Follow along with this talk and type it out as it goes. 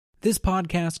This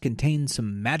podcast contains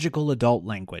some magical adult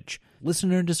language.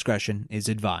 Listener discretion is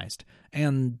advised.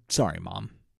 And sorry, Mom.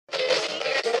 I'm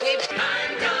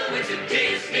going to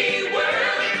Disney World.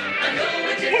 I'm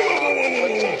going to...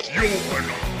 Whoa. You're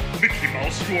not Mickey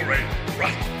Mouse, you're a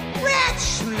rat. Rat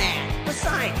smack!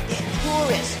 Besides, they're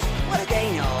tourists. What do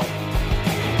they know?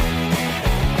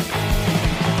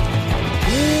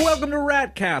 Welcome to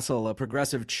Rat Castle, a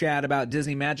progressive chat about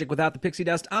Disney magic without the pixie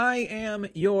dust. I am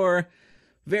your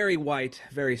very white,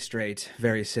 very straight,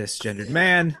 very cisgendered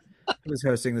man who is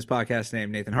hosting this podcast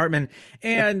named Nathan Hartman.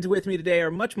 And with me today are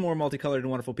much more multicolored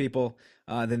and wonderful people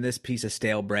than this piece of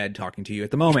stale bread talking to you at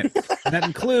the moment. And that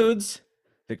includes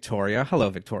Victoria.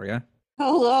 Hello, Victoria.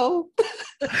 Hello.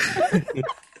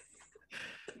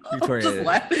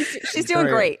 Victoria. She's doing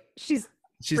great. She's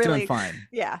really, doing fine.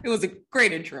 Yeah. It was a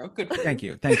great intro. Good. Thank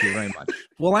you very much.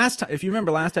 Well, if you remember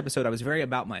last episode, I was very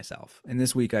about myself, and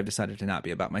this week I've decided to not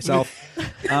be about myself.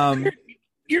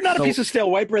 You're not a piece of stale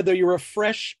white bread, though. You're a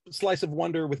fresh slice of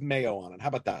wonder with mayo on it. How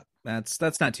about that?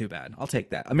 That's not too bad. I'll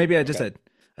take that. Maybe a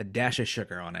dash of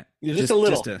sugar on it. Yeah, just a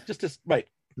little. Right.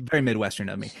 Very Midwestern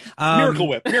of me. Miracle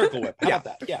Whip. How about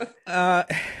that? Yeah.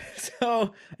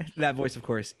 So that voice, of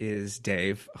course, is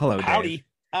Dave. Hello, Dave. Howdy.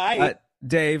 Hi.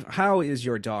 Dave, how is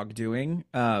your dog doing?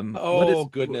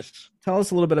 Goodness. Tell us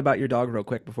a little bit about your dog real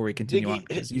quick before we continue on.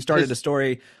 Because you started a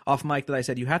story off mic that I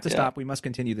said you have to stop. We must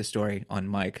continue the story on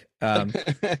mic. What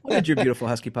did your beautiful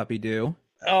husky puppy do?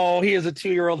 Oh, he is a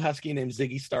 2-year-old husky named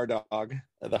Ziggy Stardog,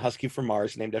 the husky from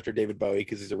Mars, named after David Bowie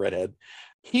because he's a redhead.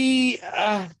 He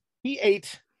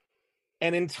ate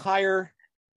an entire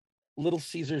Little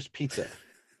Caesars pizza.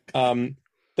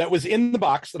 That was in the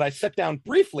box that I set down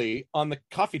briefly on the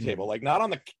coffee table, like not on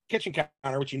the kitchen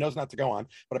counter, which he knows not to go on,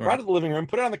 but I brought it to the living room,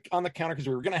 put it on the counter because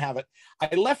we were going to have it.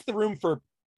 I left the room for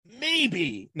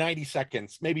maybe 90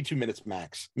 seconds, maybe 2 minutes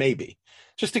max, maybe,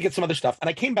 just to get some other stuff. And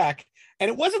I came back, and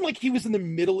it wasn't like he was in the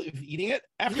middle of eating it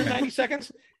after 90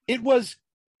 seconds. It was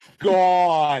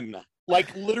gone.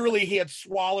 Like literally he had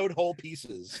swallowed whole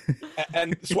pieces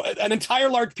and an entire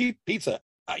large pizza.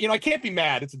 I can't be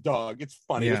mad. It's a dog. It's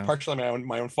funny. Yeah. It was partially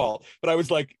my own fault. But I was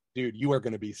like, dude, you are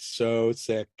going to be so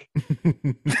sick.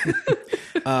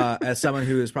 As someone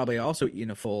who has probably also eaten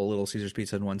a full Little Caesars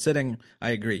pizza in one sitting,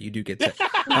 I agree. You do get sick.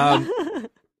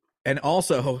 And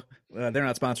also, they're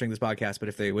not sponsoring this podcast, but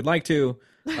if they would like to,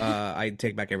 I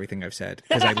take back everything I've said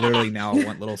because I literally now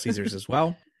want Little Caesars as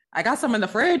well. I got some in the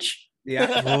fridge.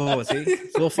 Yeah. Oh, see?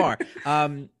 It's a little far.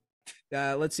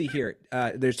 Let's see here.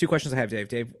 There's 2 questions I have, Dave.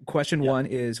 Dave, question 1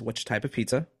 is which type of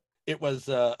pizza? It was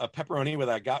a pepperoni that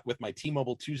I got with my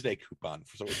T-Mobile Tuesday coupon,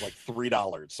 so it was like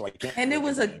 $3. So I can't. And it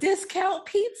was a discount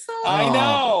pizza. I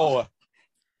know.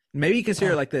 Maybe you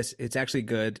consider it like this. It's actually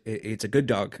good. It's a good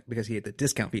dog because he ate the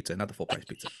discount pizza, not the full price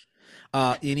pizza.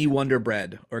 Any Wonder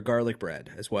Bread or garlic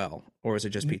bread as well, or is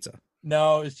it just pizza?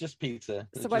 No, it's just pizza.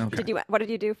 So what did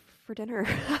you do for dinner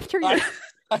after you?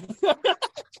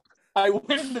 I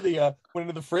went into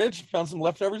the fridge, found some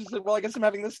leftovers, and said, "Well, I guess I'm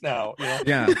having this now." You know?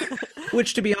 Yeah.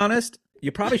 Which, to be honest,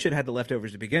 you probably should have had the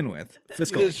leftovers to begin with.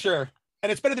 Sure.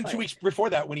 And it's better than 2 weeks before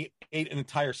that when he ate an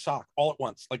entire sock all at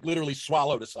once, like literally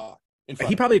swallowed a sock.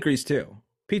 He probably agrees too.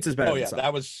 Pizza's better. Oh yeah, than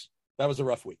sock. that was a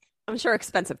rough week. I'm sure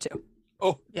expensive too.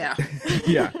 Oh yeah,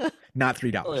 yeah, not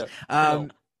 $3. Oh, yeah.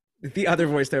 The other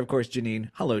voice there, of course,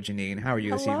 Janine. Hello, Janine. How are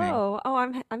you this evening? Oh,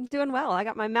 I'm doing well. I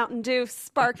got my Mountain Dew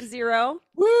Spark Zero.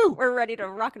 Woo! We're ready to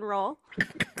rock and roll.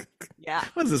 Yeah.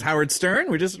 What is this, Howard Stern?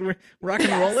 We're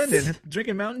rocking and rolling and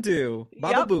drinking Mountain Dew.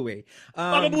 Baba Booey.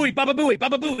 Baba Booey. Baba Booey.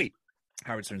 Baba Booey.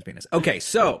 Howard Stern's penis. Okay,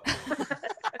 so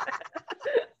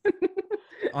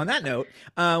on that note,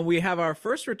 we have our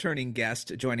first returning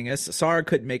guest joining us. Sarah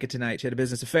couldn't make it tonight. She had a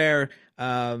business affair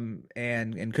and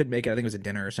couldn't make it. I think it was a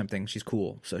dinner or something. She's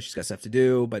cool, so she's got stuff to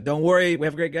do. But don't worry, we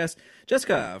have a great guest.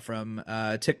 Jessica from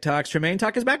TikTok's Tremaine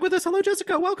Talk is back with us. Hello,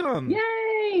 Jessica. Welcome.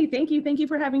 Yay. Thank you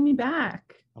for having me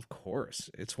back. Of course.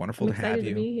 It's wonderful to have you. Excited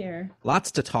to be here.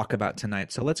 Lots to talk about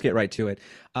tonight, so let's get right to it.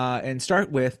 And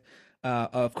start with,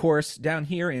 of course, down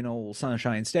here in old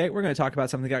Sunshine State, we're going to talk about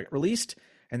something that got released.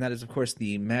 And that is, of course,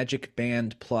 the Magic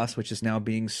Band Plus, which is now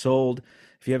being sold.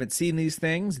 If you haven't seen these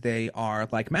things, they are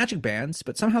like Magic Bands,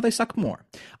 but somehow they suck more.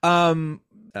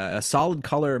 A solid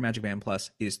color Magic Band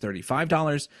Plus is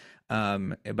 $35.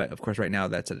 But, of course, right now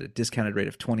that's at a discounted rate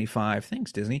of $25.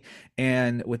 Thanks, Disney.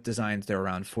 And with designs, they're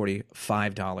around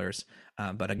 $45.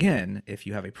 But again, if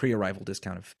you have a pre-arrival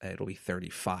discount, it'll be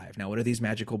 $35. Now, what do these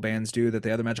magical bands do that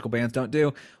the other magical bands don't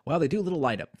do? Well, they do little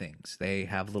light-up things. They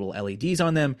have little LEDs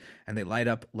on them, and they light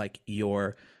up like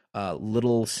your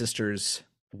little sister's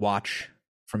watch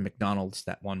from McDonald's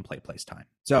that one place time.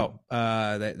 So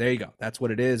there you go. That's what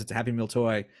it is. It's a Happy Meal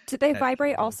toy. Do they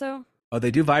vibrate also? Oh,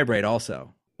 they do vibrate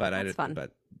also, but That's fun.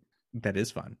 But that is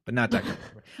fun, but not that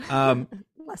good.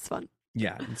 Less fun.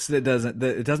 Yeah, it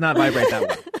does not vibrate that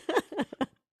way.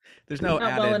 There's no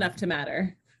Not added, well enough to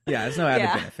matter. Yeah, there's no added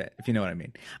Yeah. benefit, if you know what I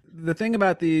mean. The thing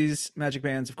about these magic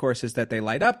bands, of course, is that they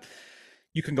light up.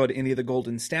 You can go to any of the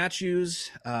golden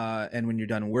statues, and when you're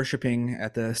done worshiping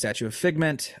at the statue of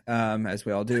Figment, as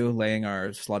we all do, laying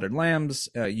our slaughtered lambs,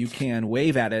 you can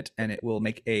wave at it, and it will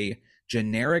make a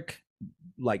generic,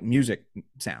 like, music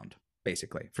sound,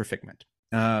 basically, for Figment.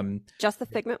 Just the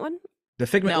Figment one? The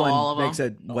Figment No, all one of them.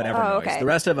 makes a whatever Oh, noise. okay. The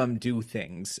rest of them do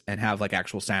things and have, like,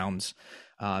 actual sounds.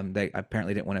 They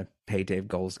apparently didn't want to pay Dave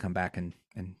Goelz to come back and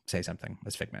say something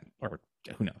as Figment, or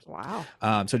who knows. Wow.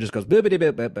 So it just goes boop, boop,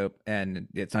 boop, boop, boop, and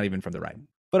it's not even from the ride.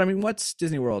 But I mean, what's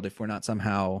Disney World if we're not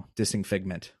somehow dissing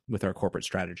Figment with our corporate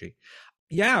strategy?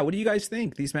 Yeah, what do you guys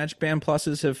think? These Magic Band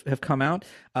Pluses have come out.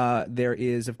 There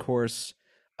is, of course,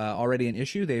 already an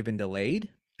issue. They've been delayed.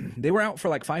 They were out for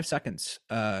like 5 seconds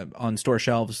on store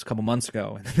shelves a couple months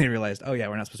ago, and then they realized, oh yeah,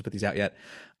 we're not supposed to put these out yet.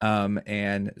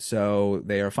 And so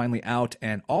they are finally out,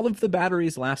 and all of the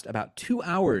batteries last about 2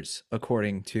 hours,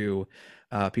 according to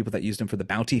people that used them for the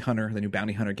Bounty Hunter, the new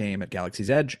Bounty Hunter game at Galaxy's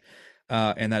Edge.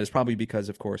 And that is probably because,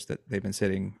 of course, that they've been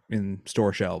sitting in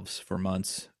store shelves for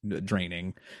months,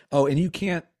 draining. Oh, and you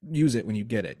can't use it when you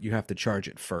get it. You have to charge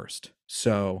it first.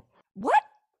 So What?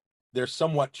 They're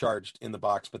somewhat charged in the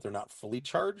box, but they're not fully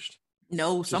charged.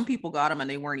 No, some people got them and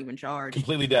they weren't even charged.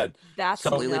 Completely dead. That's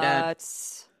Completely dead.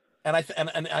 nuts. And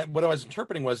what I was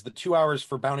interpreting was the 2 hours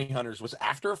for bounty hunters was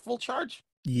after a full charge.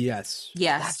 yes.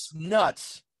 Yes, That's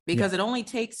nuts. because it only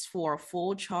takes for a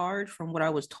full charge, from what I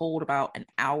was told, about an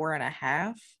hour and a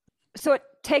half. So it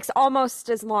takes almost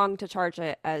as long to charge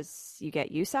it as you get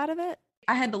use out of it?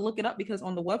 I had to look it up because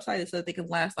on the website it said they can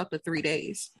last up to 3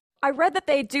 days. I read that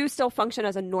they do still function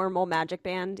as a normal magic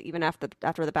band even after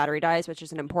the battery dies, which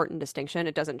is an important distinction.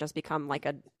 It doesn't just become like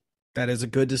a... That is a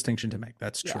good distinction to make.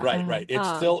 That's true. Yeah. Right.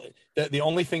 It's still the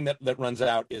only thing that runs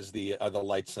out is the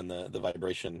lights and the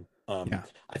vibration. Yeah.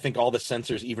 I think all the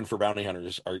sensors, even for bounty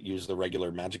hunters, use the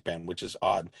regular magic band, which is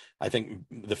odd. I think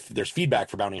there's feedback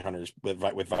for bounty hunters with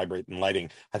vibrate and lighting.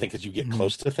 I think as you get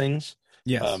close to things,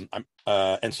 Yes.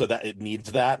 and so that it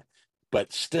needs that.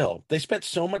 But still, they spent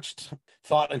so much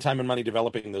thought and time and money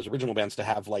developing those original bands to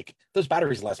have like those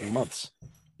batteries last months.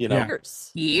 You know, Yeah.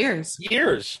 Years.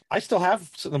 years. I still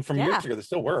have them from Yeah. years ago that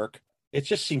still work. It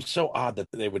just seems so odd that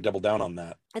they would double down on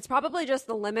that. It's probably just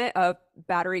the limit of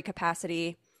battery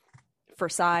capacity for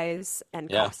size and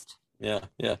Yeah. cost. Yeah.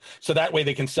 So that way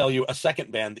they can sell you a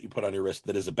second band that you put on your wrist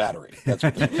that is a battery. That's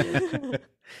what they're doing.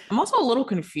 I'm also a little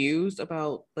confused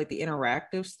about like the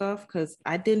interactive stuff because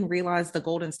I didn't realize the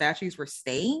golden statues were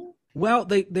staying. Well,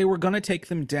 they were going to take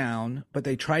them down, but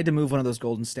they tried to move one of those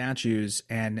golden statues,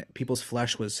 and people's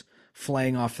flesh was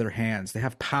flaying off their hands. They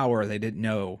have power they didn't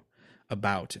know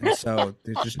about, and so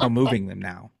there's just no moving them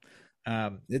now.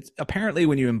 It's apparently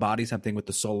when you embody something with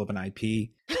the soul of an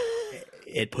IP,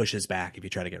 it pushes back if you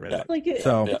try to get rid of it. Like it,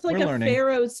 So, it's like we're a learning.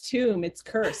 pharaoh's tomb. It's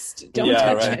cursed. Don't Yeah, touch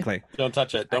right. it. Exactly. Don't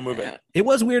touch it. Don't move it. It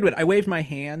was weird, but I waved my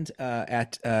hand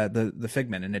at the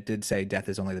Figment, and it did say "Death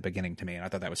is only the beginning" to me, and I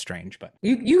thought that was strange. But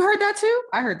You heard that too?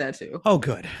 I heard that too. oh,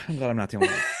 good. I'm glad I'm not the only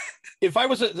one. If I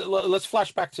was let's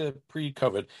flash back to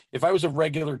pre-COVID. If I was a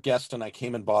regular guest and I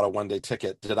came and bought a one-day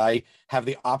ticket, did I have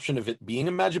the option of it being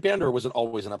a magic band, or was it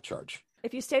always an upcharge?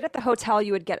 If you stayed at the hotel,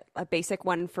 you would get a basic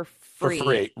one for free, For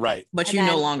free, right? But And you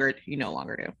no then- longer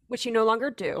do. which you no longer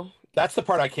do. That's the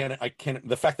part I can't.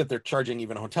 The fact that they're charging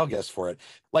even hotel guests for it.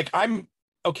 Like I'm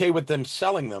okay with them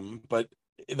selling them, but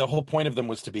the whole point of them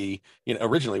was to be,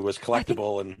 originally was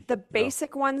collectible and The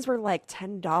basic ones were like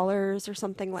 $10 or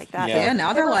something like that. Yeah. Yeah,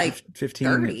 now they're like 15.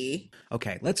 30.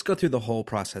 Okay, let's go through the whole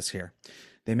process here.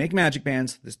 They make magic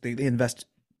bands. They invest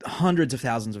hundreds of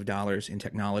thousands of dollars in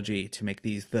technology to make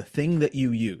these the thing that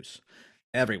you use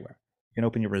everywhere. You can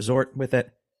open your resort with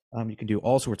it. You can do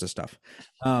all sorts of stuff.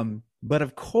 But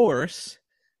of course,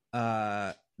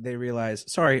 they realize,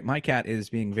 sorry, my cat is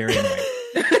being very annoying.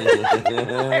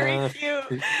 Very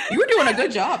cute. You were doing a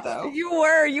good job though. You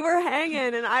were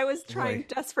hanging, and I was trying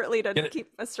desperately to Get it-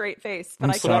 keep a straight face, but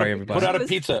I'm I sorry, couldn't. everybody. put out a It was-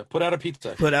 pizza. Put out a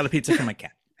pizza. Put out a pizza for my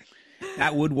cat.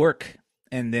 That would work,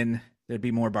 and then there'd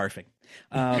be more barfing.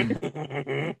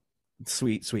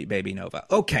 Sweet baby Nova.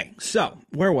 Okay, so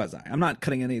where was I? I'm not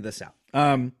cutting any of this out.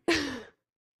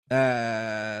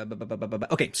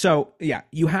 Okay, so yeah,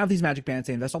 you have these magic bands.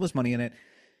 They invest all this money in it.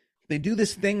 They do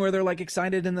this thing where they're like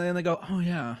excited, and then they go, "Oh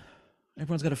yeah,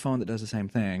 everyone's got a phone that does the same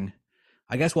thing.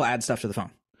 I guess we'll add stuff to the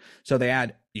phone." So they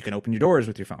add, you can open your doors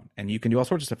with your phone, and you can do all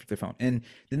sorts of stuff with your phone. And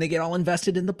then they get all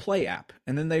invested in the Play app,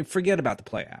 and then they forget about the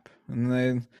Play app.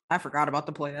 And I forgot about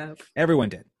the Play app. everyone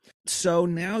did. So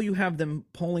now you have them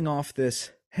pulling off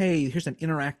this, hey, here's an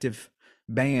interactive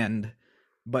band,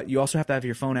 but you also have to have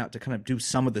your phone out to kind of do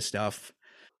some of the stuff.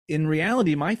 In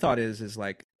reality, my thought is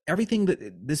like everything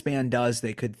that this band does,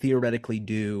 they could theoretically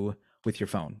do with your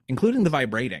phone, including the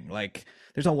vibrating. Like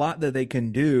there's a lot that they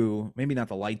can do, maybe not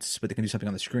the lights, but they can do something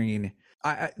on the screen.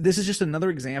 This is just another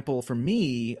example for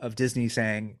me of Disney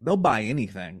saying they'll buy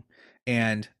anything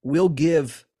and we'll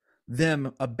give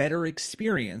them a better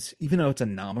experience, even though it's a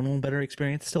nominal better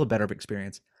experience, still a better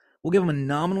experience. We'll give them a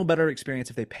nominal better experience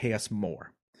if they pay us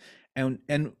more.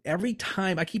 And every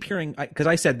time I keep hearing, because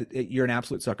I said you're an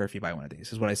absolute sucker if you buy one of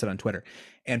these, is what I said on Twitter.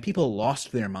 And people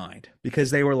lost their mind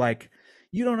because they were like,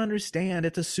 you don't understand,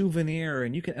 it's a souvenir,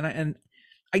 and you can, and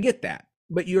I get that,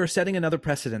 but you're setting another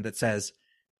precedent that says,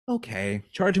 okay,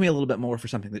 charge me a little bit more for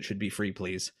something that should be free,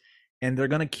 please. And they're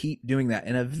going to keep doing that.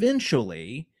 And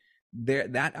eventually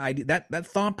that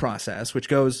thought process, which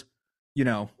goes,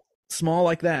 small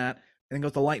like that, and then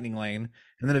goes the lightning lane,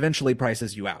 and then eventually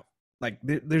prices you out. Like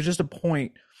there's just a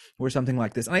point where something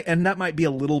like this, and that might be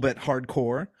a little bit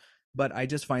hardcore, but I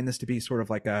just find this to be sort of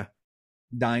like a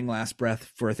dying last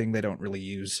breath for a thing they don't really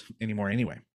use anymore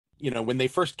anyway. When they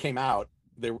first came out,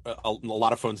 there a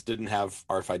lot of phones didn't have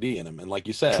RFID in them, and like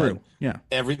you said, true, yeah.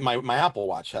 My Apple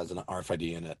Watch has an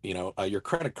RFID in it. Your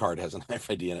credit card has an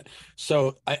RFID in it.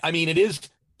 So I mean, it is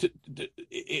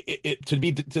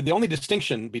the only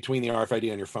distinction between the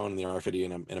RFID on your phone and the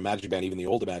RFID in a Magic Band, even the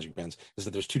older Magic Bands, is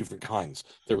that there's two different kinds.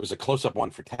 There was a close-up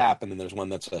one for tap, and then there's one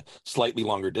that's a slightly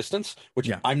longer distance, which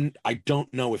I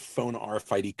don't know if phone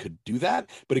RFID could do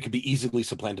that, but it could be easily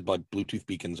supplanted by Bluetooth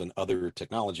beacons and other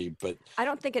technology. But I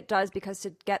don't think it does, because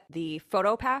to get the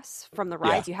photo pass from the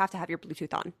rides, you have to have your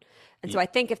Bluetooth on. And so I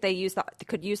think if they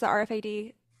could use the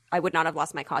RFID, I would not have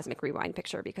lost my Cosmic Rewind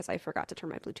picture because I forgot to turn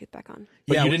my Bluetooth back on.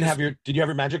 But you didn't have did you have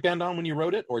your Magic Band on when you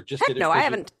wrote it, or just did it? No, I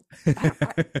haven't.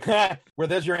 Well,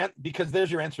 there's your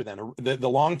answer then. The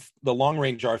long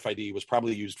range RFID was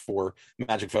probably used for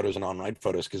Magic Photos and on-ride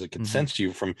photos because it could sense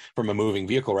you from a moving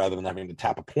vehicle rather than having to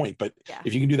tap a point. But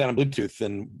if you can do that on Bluetooth,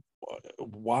 then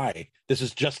why? This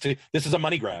is a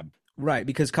money grab. Right,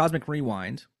 because Cosmic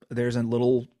Rewind, there's a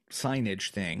little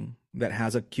signage thing that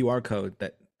has a QR code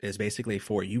that is basically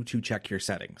for you to check your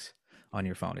settings on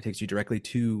your phone. It takes you directly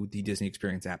to the Disney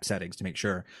Experience app settings to make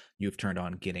sure you've turned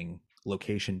on getting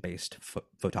location-based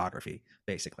photography,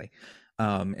 basically.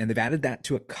 And they've added that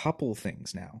to a couple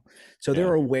things now. So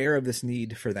they're aware of this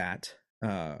need for that,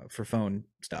 for phone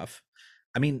stuff.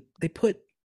 I mean, they put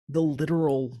the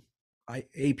literal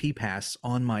AP pass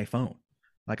on my phone.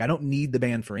 Like, I don't need the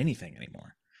band for anything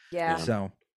anymore. Yeah.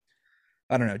 So,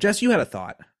 I don't know. Jess, you had a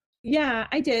thought. Yeah,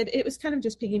 I did. It was kind of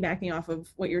just piggybacking off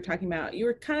of what you were talking about. You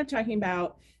were kind of talking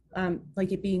about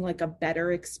like it being like a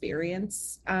better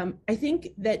experience. I think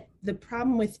that the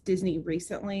problem with Disney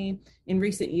in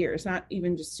recent years, not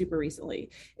even just super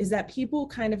recently, is that people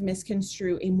kind of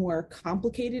misconstrue a more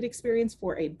complicated experience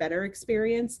for a better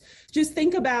experience. Just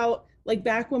think about like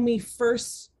back when they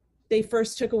first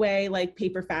took away like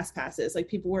paper fast passes. Like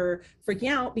people were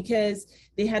freaking out because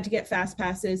they had to get fast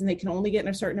passes and they can only get in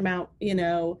a certain amount,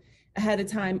 ahead of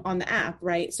time on the app,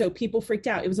 right? So people freaked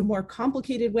out. It was a more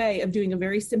complicated way of doing a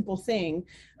very simple thing,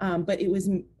 but it was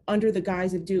under the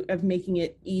guise of making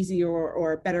it easier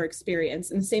or a better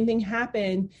experience. And the same thing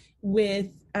happened with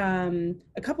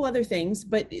a couple other things,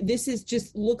 but this is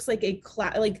just looks like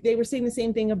like they were saying the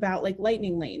same thing about like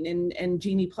Lightning Lane and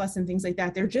Genie Plus and things like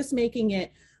that. They're just making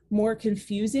it more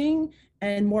confusing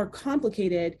and more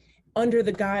complicated under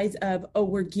the guise of,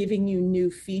 we're giving you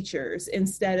new features,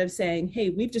 instead of saying, hey,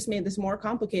 we've just made this more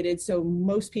complicated so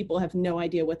most people have no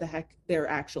idea what the heck they're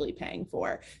actually paying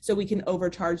for. So we can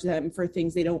overcharge them for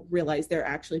things they don't realize they're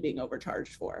actually being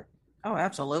overcharged for. Oh,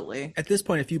 absolutely. At this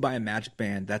point, if you buy a Magic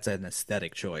Band, that's an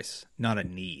aesthetic choice, not a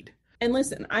need. And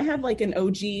listen, I have like an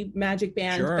OG Magic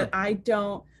Band, but I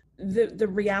don't. The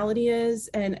reality is,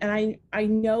 and I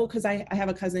know because I have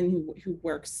a cousin who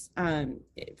works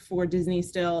for Disney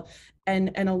still,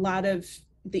 and a lot of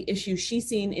the issue she's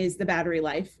seen is the battery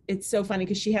life. It's so funny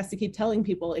because she has to keep telling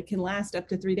people it can last up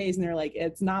to 3 days, and they're like,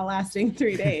 it's not lasting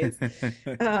 3 days.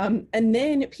 And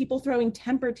then people throwing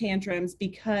temper tantrums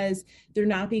because they're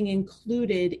not being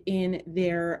included in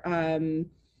their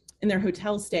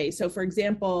hotel stay. So for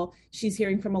example, she's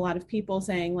hearing from a lot of people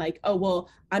saying like, oh, well,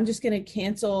 I'm just going to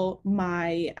cancel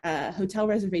my hotel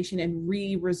reservation and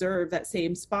re-reserve that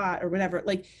same spot or whatever.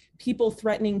 Like people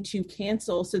threatening to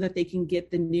cancel so that they can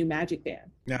get the new Magic Band.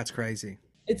 That's crazy.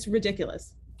 It's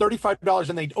ridiculous. $35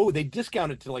 and they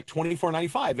discount it to like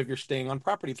 $24.95 if you're staying on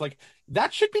property. It's like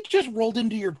that should be just rolled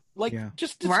into your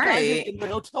just disguise it in the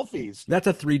hotel fees. That's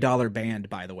a $3 band,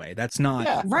 by the way. That's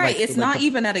not right. It's not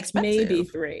even that expensive.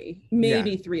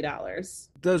 Maybe $3.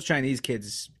 Those Chinese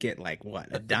kids get like what,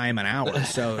 a dime an hour,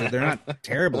 so they're not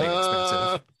terribly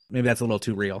expensive. Maybe that's a little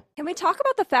too real. Can we talk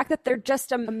about the fact that they're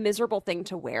just a miserable thing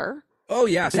to wear? Oh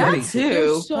yeah, that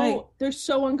too. They're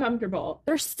so uncomfortable.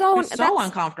 They're so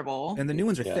uncomfortable. And the new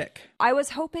ones are thick. I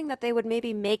was hoping that they would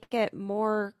maybe make it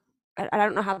more. I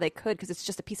don't know how they could, because it's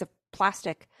just a piece of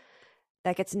plastic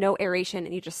that gets no aeration,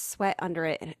 and you just sweat under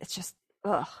it, and it's just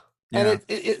ugh. And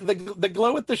the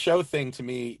glow at the show thing to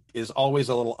me is always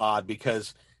a little odd,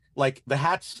 because like the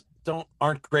hats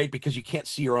aren't great because you can't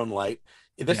see your own light.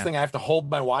 This thing, I have to hold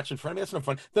my watch in front of me. That's no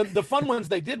fun. The fun ones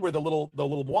they did were the little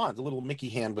wands, the little Mickey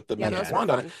hand with the magic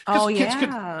wand on it.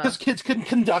 Because kids can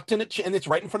conduct and it's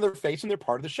right in front of their face and they're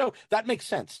part of the show. That makes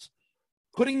sense.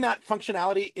 Putting that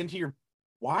functionality into your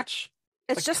watch,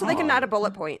 it's just so they can add a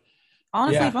bullet point.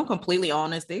 Honestly, if I'm completely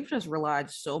honest, they've just relied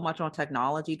so much on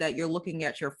technology that you're looking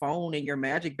at your phone and your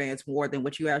magic bands more than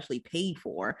what you actually paid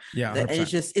for. Yeah, and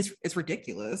it's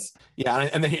ridiculous. Yeah,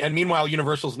 and meanwhile,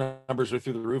 Universal's numbers are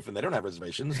through the roof, and they don't have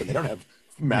reservations, and they don't have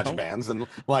magic bands, and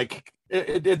like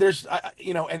there's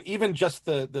and even just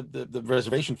the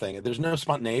reservation thing, there's no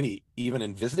spontaneity even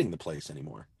in visiting the place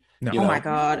anymore. No. Oh my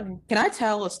God! Can I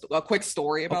tell a quick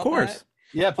story about that? Of course.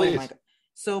 Yeah, please. Oh my God.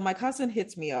 So my cousin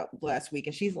hits me up last week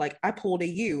and she's like, I pulled a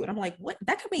U. And I'm like, what?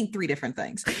 That could mean 3 different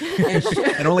things.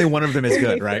 And only one of them is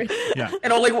good, right? Yeah.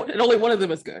 And only one of them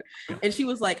is good. Yeah. And she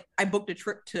was like, I booked a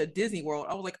trip to Disney World.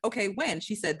 I was like, okay, when?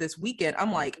 She said this weekend.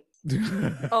 I'm like,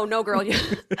 oh no, girl.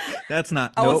 That's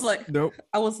not. I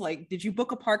was like, did you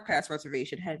book a park pass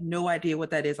reservation? Had no idea what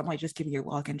that is. I'm like, just give me your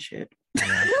login shit.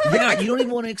 Yeah, you don't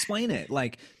even want to explain it.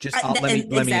 Like, just let me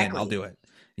in. I'll do it.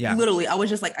 Yeah. Literally, I was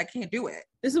just like, I can't do it.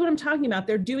 This is what I'm talking about.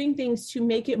 They're doing things to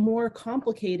make it more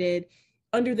complicated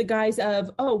under the guise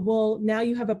of, oh, well, now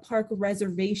you have a park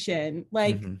reservation.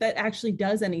 Like that actually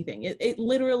does anything. It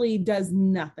literally does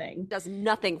nothing. Does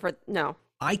nothing for, no.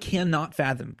 I cannot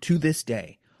fathom to this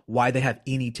day why they have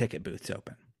any ticket booths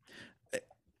open.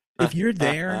 If you're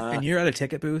there and you're at a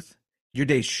ticket booth, your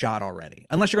day's shot already.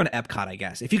 Unless you're going to Epcot, I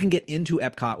guess. If you can get into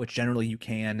Epcot, which generally you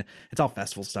can, it's all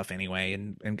festival stuff anyway,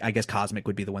 and I guess Cosmic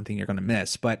would be the one thing you're going to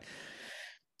miss. But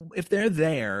if they're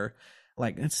there,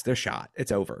 like, it's their shot.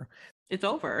 It's over. It's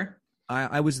over.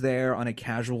 I was there on a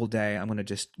casual day. I'm going to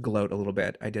just gloat a little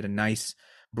bit. I did a nice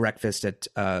breakfast at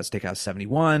Steakhouse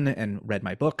 71 and read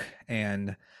my book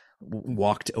and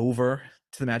walked over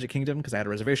to the Magic Kingdom because I had a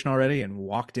reservation already, and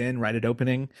walked in right at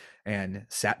opening and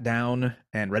sat down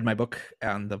and read my book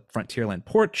on the Frontierland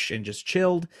porch and just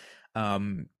chilled,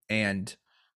 and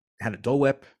had a Dole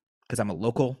Whip because I'm a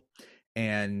local,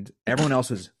 and everyone else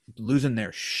was losing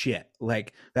their shit.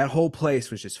 Like, that whole place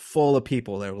was just full of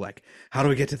people. They were like, how do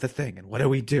we get to the thing? And what do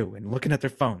we do? And looking at their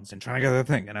phones and trying to get to the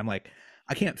thing. And I'm like,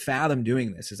 I can't fathom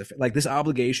doing this like this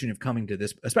obligation of coming to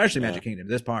this, especially Magic Kingdom,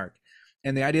 this park.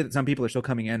 And the idea that some people are still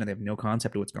coming in and they have no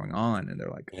concept of what's going on, and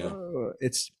they're like,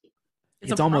 it's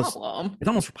almost problem. It's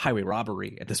almost highway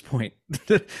robbery at this point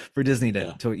for Disney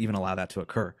to even allow that to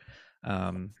occur.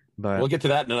 But we'll get to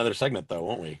that in another segment, though,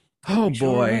 won't we? Oh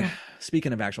boy!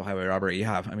 Speaking of actual highway robbery,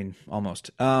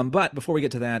 almost. But before we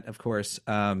get to that, of course,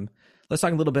 let's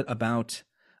talk a little bit about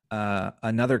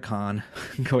another con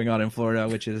going on in Florida,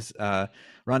 which is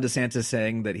Ron DeSantis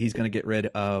saying that he's going to get rid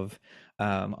of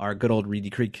our good old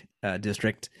Reedy Creek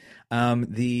district.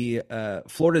 The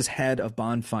Florida's head of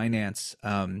bond finance,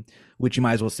 which you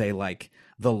might as well say like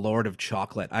the Lord of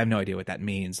Chocolate. I have no idea what that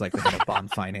means. Like the head of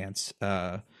bond finance,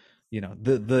 the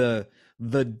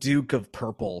Duke of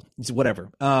Purple, whatever.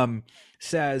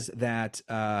 Says that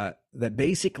that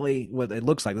basically what it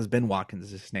looks like. This is Ben Watkins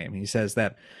is his name. He says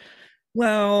that,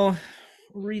 well,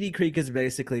 Reedy Creek is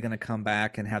basically going to come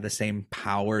back and have the same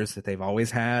powers that they've always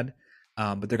had.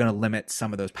 But they're going to limit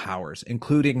some of those powers,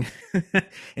 including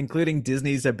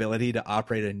Disney's ability to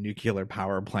operate a nuclear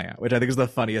power plant, which I think is the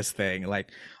funniest thing. Like,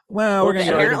 well, we're going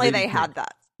to apparently they had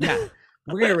that. Yeah,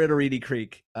 we're going to get rid of Reedy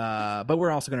Creek, but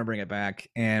we're also going to bring it back,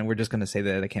 and we're just going to say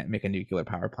that they can't make a nuclear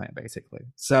power plant, basically.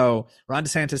 So Ron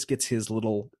DeSantis gets his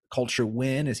little culture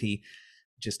win as he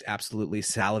just absolutely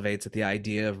salivates at the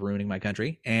idea of ruining my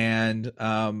country, and it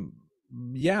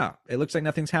looks like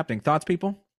nothing's happening. Thoughts,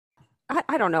 people?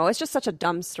 I don't know. It's just such a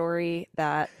dumb story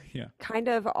that kind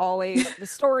of always the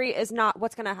story is not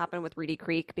what's going to happen with Reedy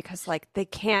Creek, because like they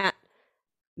can't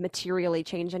materially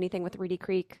change anything with Reedy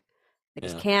Creek. They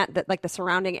just can't. That like the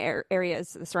surrounding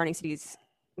areas, the surrounding cities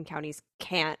and counties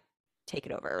can't take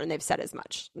it over, and they've said as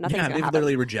much. Nothing's Yeah, going to they've happen.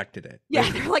 literally rejected it.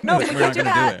 Yeah, they're like, no, we we're can't not do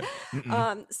gonna that. do it.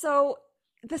 Mm-mm. So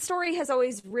the story has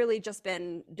always really just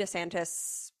been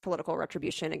DeSantis' political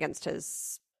retribution against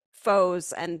his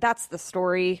foes, and that's the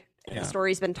story. Yeah. The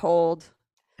story's been told.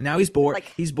 And now he's bored.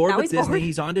 Like, He's bored now with he's Disney. bored.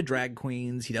 He's on to drag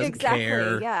queens. He doesn't Exactly.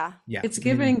 care. Yeah. Yeah. It's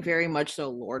giving very much so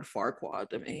Lord Farquaad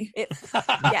to me.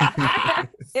 Yeah.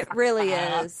 It really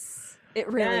is. It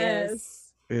really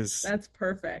is. Is That's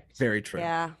perfect. very true.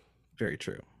 Yeah. Very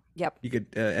true. Yep. You could,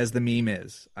 as the meme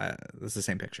is, it's the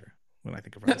same picture when I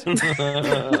think of Rise. That's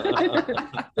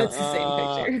the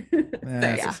same picture.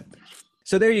 Yeah.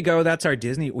 So there you go. That's our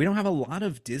Disney. We don't have a lot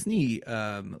of Disney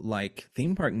like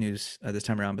theme park news this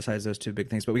time around, besides those two big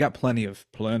things. But we got plenty of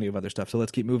other stuff. So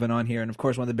let's keep moving on here. And of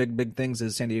course, one of the big things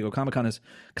is San Diego Comic-Con is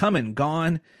come and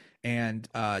gone. And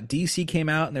DC came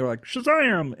out and they were like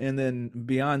Shazam, and then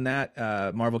beyond that,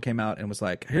 Marvel came out and was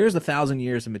like, "Here's 1,000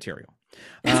 years of material."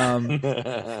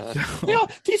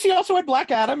 DC also had Black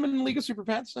Adam and League of Super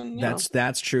Pets, and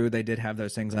that's true. They did have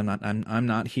those things. I'm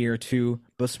not here to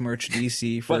besmirch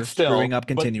DC for But still, screwing up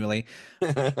continually.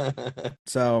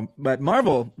 So, but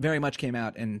Marvel very much came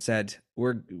out and said,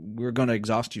 "We're going to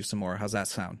exhaust you some more." How's that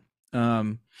sound?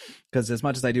 Because as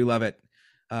much as I do love it,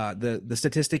 the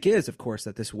statistic is, of course,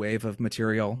 that this wave of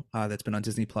material that's been on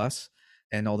Disney Plus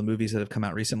and all the movies that have come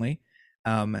out recently,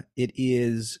 it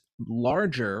is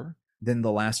larger than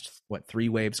the last 3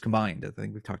 waves combined. I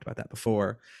think we've talked about that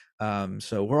before.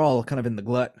 So we're all kind of in the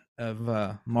glut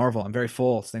of Marvel. I'm very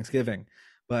full. It's Thanksgiving,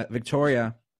 but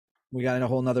Victoria, we got a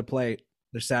whole nother plate.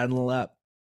 They're saddling up,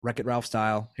 Wreck-It Ralph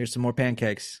style. Here's some more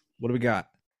pancakes. What do we got?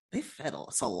 They fed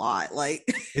us a lot. Like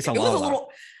It's a it lot.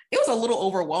 It was a little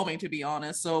overwhelming, to be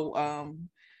honest. So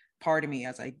pardon me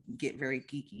as I get very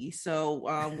geeky.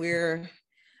 So we're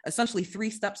essentially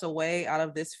 3 steps away out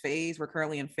of this phase. We're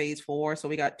currently in phase 4. So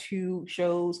we got 2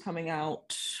 shows coming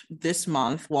out this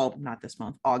month. Well, not this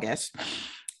month, August.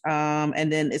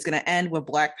 And then it's going to end with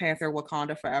Black Panther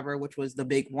Wakanda Forever, which was the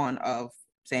big one of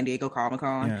San Diego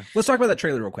Comic-Con. Yeah. Let's talk about that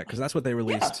trailer real quick, because that's what they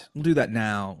released. Yeah. We'll do that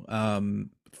now.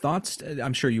 Thoughts?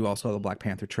 I'm sure you all saw the Black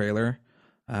Panther trailer.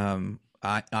 I'm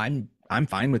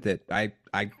fine with it. I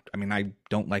mean, I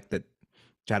don't like that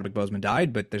Chadwick Boseman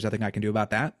died, but there's nothing I can do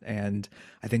about that. And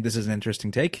I think this is an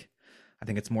interesting take. I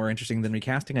think it's more interesting than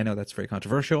recasting. I know that's very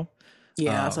controversial.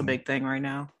 Yeah, that's a big thing right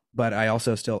now. But I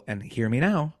also still, and hear me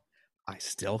now, I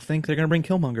still think they're going to bring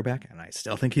Killmonger back, and I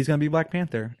still think he's going to be Black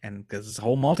Panther. And because this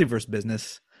whole multiverse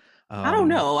business, I don't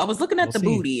know. I was looking at the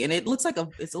booty, and it looks like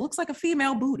a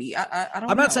female booty. I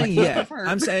don't. I'm not saying yet.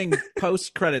 I'm saying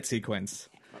post credit sequence.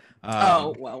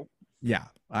 Oh well. Yeah,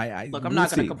 I look. I'm not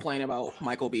going to complain about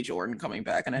Michael B. Jordan coming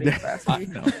back in any capacity.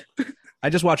 I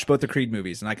just watched both the Creed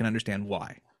movies, and I can understand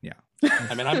why. Yeah.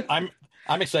 I mean,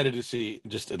 I'm excited to see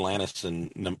just Atlantis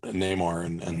and Namor,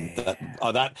 and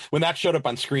that when that showed up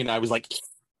on screen, I was like,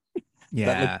 yeah,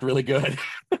 that looked really good.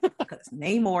 Because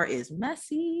Namor is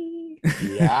messy.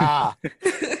 Yeah.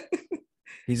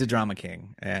 He's a drama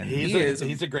king, and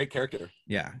he's a great character.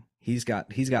 Yeah, he's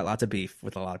got lots of beef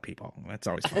with a lot of people. That's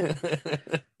always fun.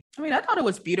 I mean, I thought it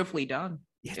was beautifully done.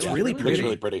 Yeah, it's really pretty. It's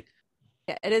really pretty.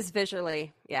 Yeah, it is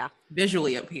visually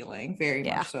appealing, very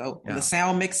much so. Yeah. The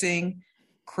sound mixing,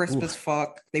 crisp as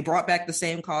fuck. They brought back the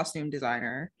same costume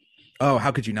designer. Oh,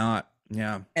 how could you not?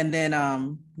 Yeah. And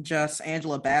then just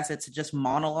Angela Bassett's just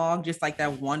monologue, just like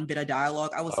that one bit of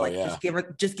dialogue. I was just give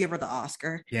her the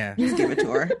Oscar. Yeah. Just give it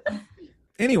to her.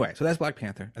 Anyway, so that's Black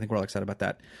Panther. I think we're all excited about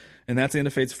that. And that's the end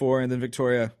of Phase 4. And then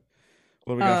Victoria,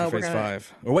 what do we got for Phase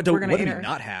 5? Or what do we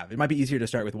not have? It might be easier to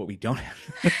start with what we don't have.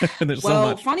 There's so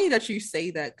much. Funny that you say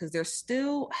that, because there's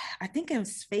still, I think in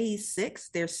Phase 6,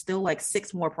 there's still like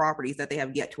 6 more properties that they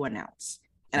have yet to announce.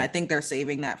 And I think they're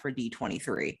saving that for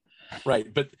D23. Right.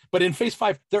 But in Phase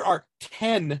 5, there are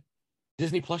 10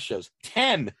 Disney Plus shows.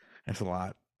 10. That's a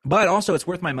lot. But also, it's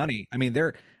worth my money. I mean,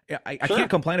 I can't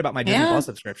complain about my Disney Plus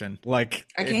subscription. Like,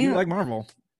 if you like Marvel.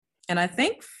 And I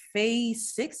think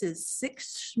Phase 6 is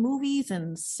 6 movies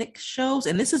and 6 shows.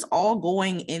 And this is all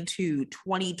going into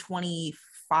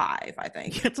 2025, I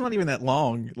think. It's not even that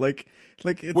long. Like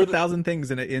it's 1,000 things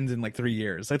and it ends in like 3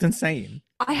 years. That's insane.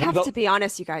 I have to be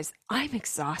honest, you guys. I'm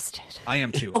exhausted. I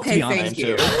am too. Okay, thank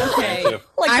you. Okay.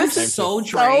 Like, I'm so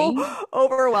drained. So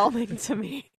overwhelming to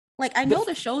me. Like, I know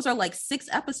the shows are like 6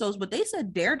 episodes, but they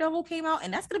said Daredevil came out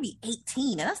and that's going to be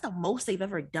 18. And that's the most they've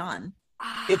ever done.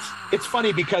 It's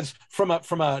funny because from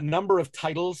a number of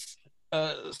titles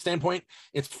standpoint,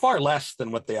 it's far less than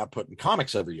what they output in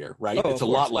comics every year, right? It's a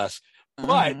lot less.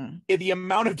 But the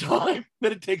amount of time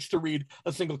that it takes to read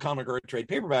a single comic or a trade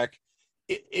paperback,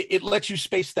 it lets you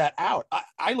space that out.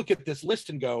 I look at this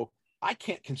list and go, I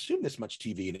can't consume this much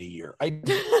TV in a year.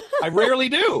 I rarely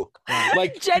do.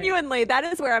 Like, genuinely, that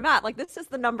is where I'm at. Like, this is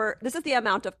the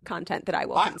amount of content that I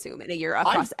will consume in a year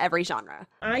across every genre.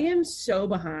 I am so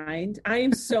behind. I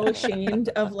am so ashamed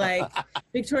of, like,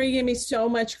 Victoria gave me so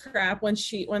much crap when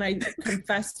I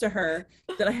confessed to her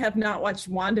that I have not watched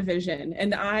WandaVision.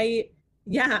 And I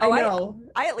know.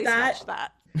 I at least watched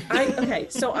that. Okay,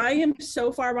 so I am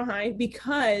so far behind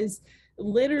because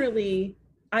literally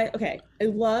I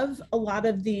love a lot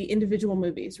of the individual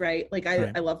movies, right? Like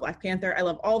I love Black Panther. I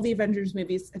love all the Avengers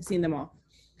movies. I've seen them all.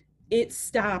 It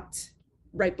stopped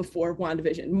right before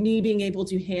WandaVision, me being able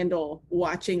to handle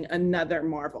watching another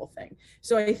Marvel thing.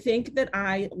 So I think that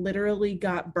I literally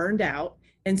got burned out.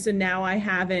 And so now I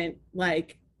haven't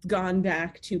like gone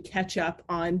back to catch up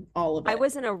on all of it. I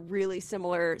was in a really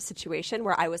similar situation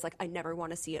where I was like, I never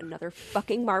want to see another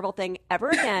fucking Marvel thing ever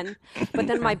again. But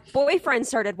then my boyfriend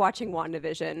started watching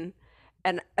WandaVision,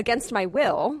 and against my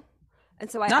will. And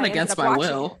so I against my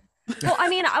will. Well, I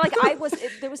mean,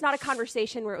 there was not a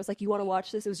conversation where it was like, you want to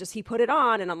watch this? It was just, he put it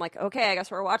on and I'm like, okay, I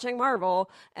guess we're watching Marvel.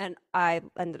 And I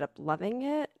ended up loving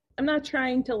it. I'm not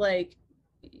trying to like,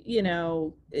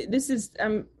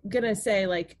 I'm gonna say,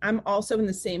 like, I'm also in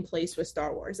the same place with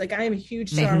Star Wars. Like, I am a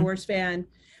huge Star Wars fan.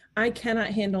 I cannot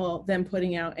handle them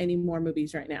putting out any more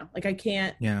movies right now. Like, I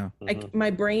can't. Yeah.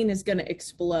 My brain is gonna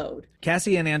explode.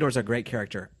 Cassian Andor's a great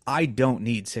character. I don't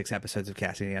need 6 episodes of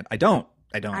Cassian Andor. I don't.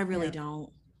 I really don't.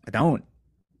 I don't.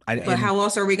 But how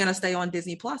else are we going to stay on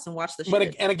Disney Plus and watch the shit?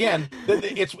 But and again,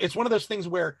 it's one of those things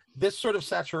where this sort of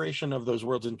saturation of those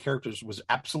worlds and characters was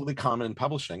absolutely common in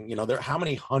publishing. How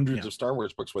many hundreds of Star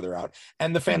Wars books were there out,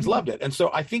 and the fans loved it. And so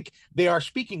I think they are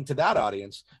speaking to that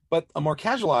audience, but a more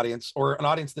casual audience, or an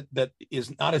audience that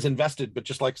is not as invested, but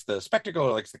just likes the spectacle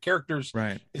or likes the characters.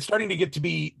 Right. It's starting to get to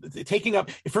be taking up.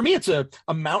 For me, it's a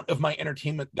amount of my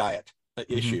entertainment diet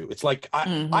issue. It's like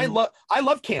I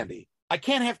love candy. I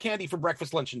can't have candy for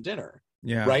breakfast, lunch, and dinner.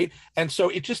 Yeah. Right. And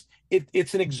so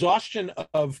it's an exhaustion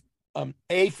of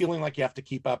feeling like you have to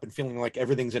keep up and feeling like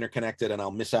everything's interconnected and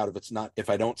I'll miss out if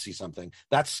I don't see something.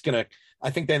 I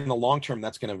think then in the long term,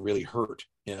 that's going to really hurt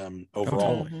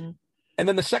overall. And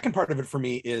then the second part of it for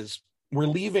me is we're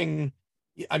leaving.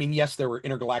 I mean, yes, there were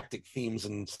intergalactic themes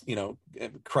and,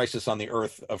 crisis on the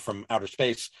Earth from outer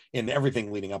space in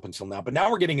everything leading up until now. But now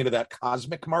we're getting into that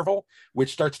cosmic Marvel,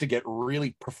 which starts to get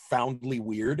really profoundly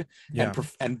weird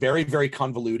and very, very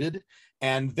convoluted.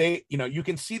 And they, you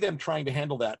can see them trying to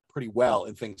handle that pretty well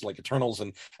in things like Eternals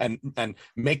and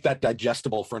make that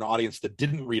digestible for an audience that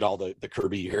didn't read all the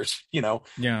Kirby years,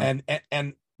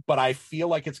 but I feel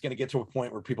like it's going to get to a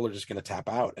point where people are just going to tap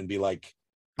out and be like,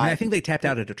 I think they tapped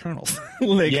out at Eternals.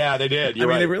 Yeah, they did. They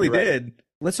really did.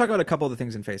 Let's talk about a couple of the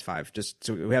things in Phase 5. Just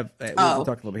so we have, we'll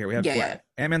talk a little bit here. We have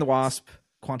Ant-Man the Wasp,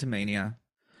 Quantumania.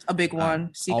 A big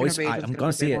one. I'm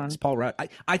going to see it. It's Paul Rudd.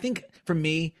 I think for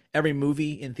me, every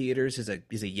movie in theaters is a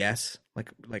yes,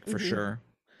 like for sure.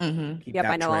 Yep,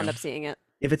 I know I'll end up seeing it.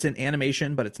 If it's an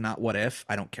animation, but it's not What If,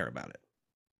 I don't care about it.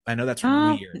 I know that's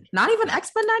weird. Not even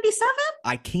X-Men 97?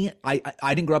 I can't.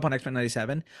 I didn't grow up on X-Men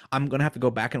 97. I'm gonna have to go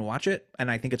back and watch it,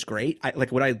 and I think it's great.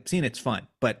 Like what I've seen, it's fun,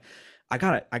 but I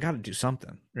gotta do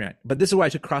something, right? But this is why I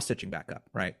took cross stitching back up,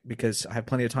 right? Because I have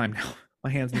plenty of time now.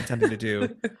 My hands need something to do.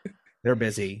 They're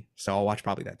busy, so I'll watch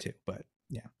probably that too. But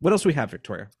yeah, what else do we have,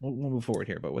 Victoria? We'll move forward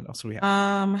here. But what else do we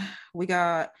have? We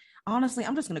got. Honestly,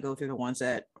 I'm just going to go through the ones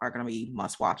that are going to be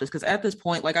must watches, because at this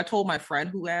point, like I told my friend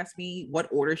who asked me what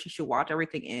order she should watch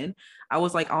everything in, I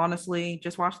was like, honestly,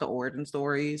 just watch the origin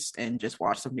stories and just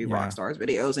watch some new Rockstars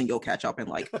videos and you'll catch up in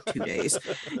like 2 days.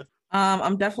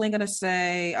 I'm definitely going to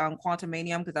say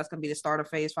Quantumania, because that's going to be the start of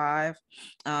Phase 5.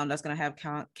 That's going to have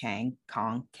Kang.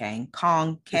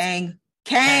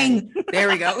 There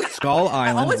we go. Skull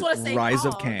Island, Rise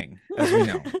of Kang, as we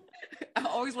know. I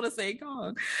always want to say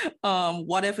Kong.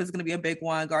 What If is going to be a big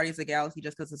one. Guardians of the Galaxy,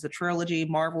 just because it's a trilogy.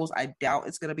 Marvels, I doubt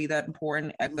it's going to be that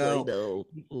important. Echo,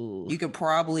 you could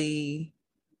probably.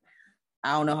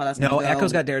 I don't know how that's going to go.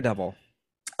 Echo's got Daredevil.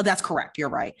 Oh, that's correct. You're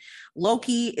right.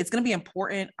 Loki, it's going to be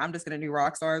important. I'm just going to do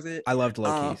Rockstars it. I loved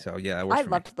Loki, so yeah, I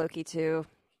loved Loki too.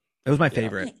 It was my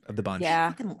favorite of the bunch.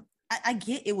 Yeah. I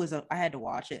get it was I had to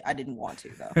watch it. I didn't want to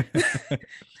though.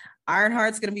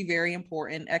 Ironheart's going to be very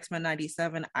important. X-Men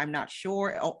 97, I'm not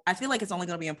sure. I feel like it's only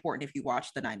going to be important if you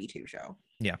watch the 92 show.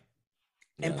 Yeah.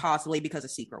 And possibly because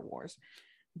of Secret Wars.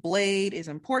 Blade is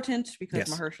important because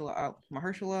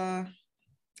Mahershala,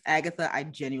 Agatha, I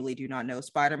genuinely do not know.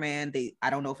 Spider-Man, I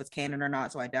don't know if it's canon or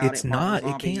not, so I doubt it's not.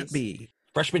 It can't be.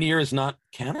 Freshman year is not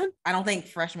canon? I don't think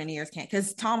freshman years can't,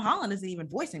 because Tom Holland isn't even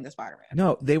voicing the Spider-Man.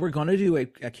 No, they were going to do a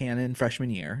canon freshman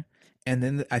year, and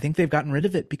then I think they've gotten rid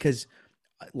of it because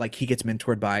like he gets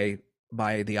mentored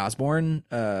by the Osborn,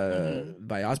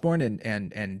 by Osborn,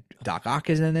 and Doc Ock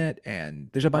is in it, and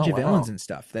there's a bunch of villains and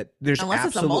stuff that there's unless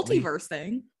absolutely it's a multiverse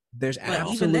thing. there's But even then,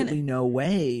 absolutely no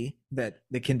way that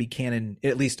can be canon,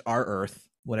 at least our Earth,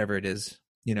 whatever it is,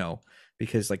 you know,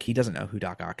 because like he doesn't know who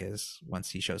Doc Ock is once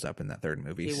he shows up in that third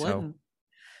movie. he So wouldn't.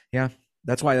 yeah,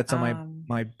 that's why that's on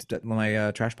my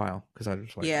trash pile, because I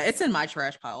was like, Yeah, it's in my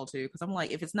trash pile too. Because I'm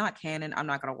like, if it's not canon, I'm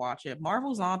not gonna watch it.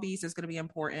 Marvel Zombies is gonna be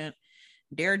important.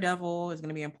 Daredevil is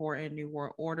gonna be important. New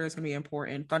World Order is gonna be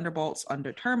important. Thunderbolts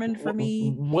undetermined for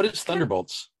me. What is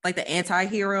Thunderbolts? Like the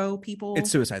anti-hero people.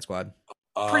 it's Suicide Squad.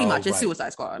 Pretty much. It's Right.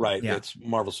 Suicide Squad. Right. Yeah. It's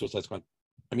Marvel Suicide Squad.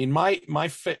 I mean, my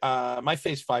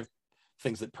Phase 5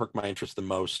 things that perk my interest the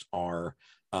most are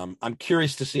I'm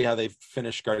curious to see how they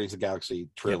finish Guardians of the Galaxy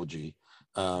trilogy.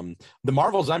 The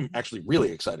Marvels I'm actually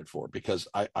really excited for, because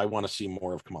I want to see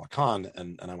more of Kamala Khan,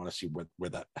 and I want to see where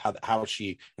that how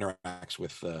she interacts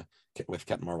with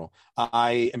Captain Marvel.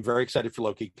 I am very excited for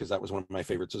Loki, because that was one of my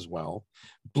favorites as well.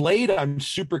 Blade I'm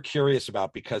super curious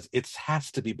about, because it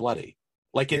has to be bloody.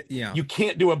 Like you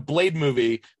can't do a Blade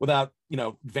movie without, you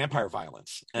know, vampire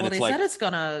violence. And well, it's they like, said it's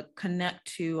gonna connect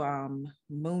to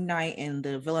Moon Knight, and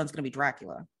the villain's gonna be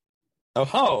Dracula.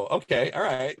 oh, okay, all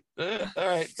right.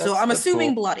 So I'm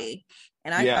assuming cool. bloody,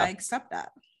 and I accept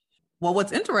that. Well,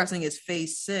 what's interesting is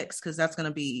Phase 6, because that's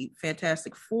gonna be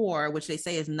Fantastic Four, which they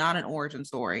say is not an origin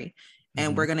story,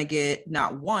 and we're gonna get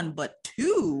not one but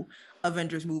two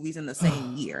Avengers movies in the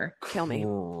same year. Kill me.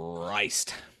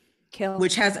 Christ.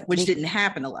 Which didn't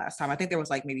happen the last time. I think there was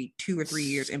like maybe 2 or 3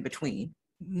 years in between.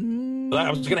 I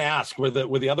was going to ask, were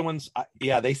the other ones?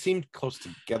 They seemed close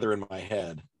together in my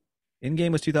head.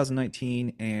 Endgame was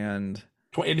 2019, and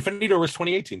Infinity War was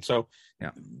 2018. So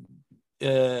yeah,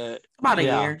 about a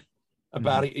year.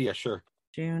 About a yeah, sure.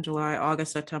 June, July,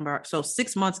 August, September. So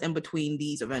 6 months in between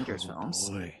these Avengers films.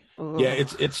 Boy. Yeah,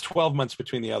 it's 12 months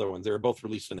between the other ones. They were both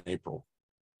released in April.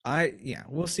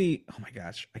 We'll see. Oh my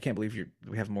gosh, I can't believe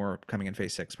we have more coming in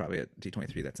Phase 6, probably at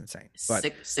D23. That's insane. But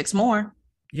six more.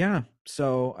 Yeah,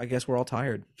 so I guess we're all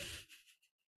tired.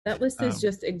 That list is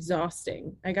just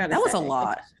exhausting. I got that was a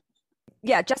lot.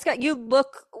 Yeah, Jessica, you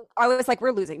look. I was like,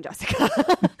 we're losing Jessica.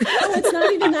 No, it's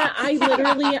not even that.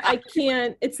 I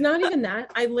can't. It's not even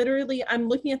that. I'm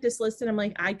looking at this list and I'm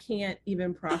like, I can't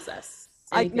even process.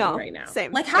 I know right now.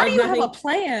 Same. Like, how do you have a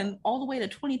plan all the way to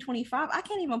 2025? I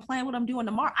can't even plan what I'm doing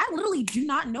tomorrow. I literally do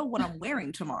not know what I'm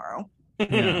wearing tomorrow.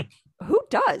 Yeah. Who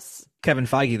does? Kevin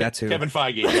Feige, that's who. Kevin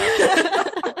Feige.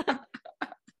 Yeah.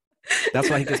 That's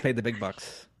why he gets paid the big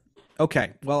bucks.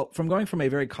 Okay, well, from going from a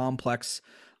very complex,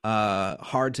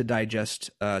 hard to digest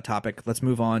topic, let's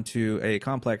move on to a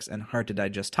complex and hard to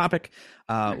digest topic,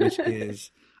 which is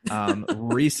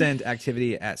recent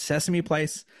activity at Sesame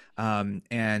Place.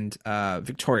 And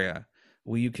Victoria,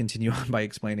 will you continue on by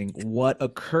explaining what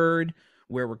occurred,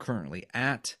 where we're currently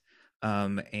at,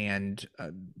 and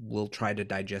we'll try to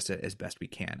digest it as best we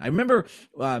can. I remember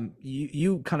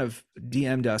you kind of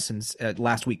DM'd us and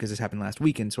last week, because this happened last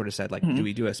week, and sort of said, like, do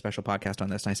we do a special podcast on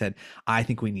this? And I said, I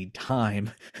think we need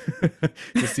time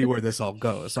to see where this all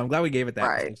goes. So I'm glad we gave it that.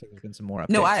 Right. There's been some more updates.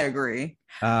 No, I agree.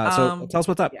 So tell us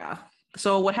what's up. Yeah.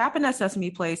 So what happened at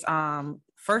Sesame Place?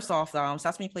 First off,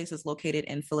 Sesame Place is located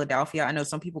in Philadelphia. I know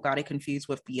some people got it confused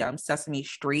with the Sesame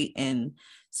Street in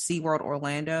SeaWorld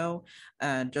Orlando.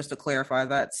 Just to clarify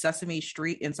that, Sesame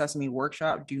Street and Sesame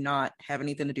Workshop do not have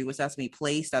anything to do with Sesame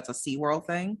Place. That's a SeaWorld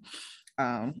thing.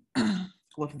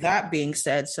 With that being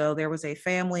said, so there was a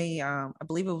family, I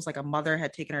believe it was like a mother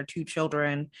had taken her 2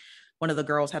 children. One of the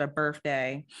girls had a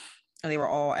birthday, and they were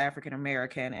all African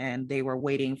American, and they were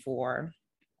waiting for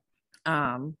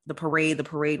the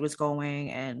parade was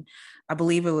going, and I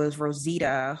believe it was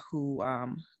Rosita who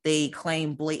they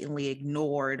claim blatantly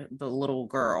ignored the little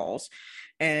girls,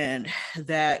 and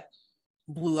that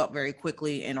blew up very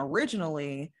quickly. And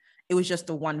originally it was just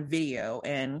the one video,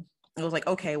 and it was like,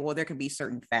 okay, well, there could be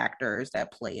certain factors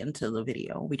that play into the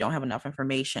video. We don't have enough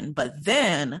information. But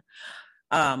then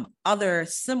other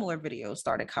similar videos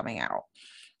started coming out,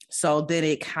 so then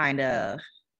it kind of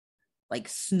like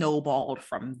snowballed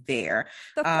from there.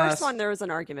 The first one, there was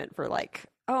an argument for like,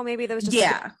 oh, maybe there was just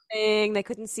a thing. They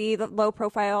couldn't see the low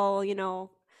profile, you know.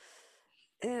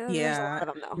 There's a lot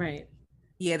of them though. Right.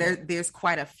 Yeah, there's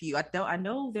quite a few. I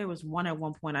know there was one at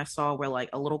one point I saw where like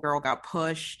a little girl got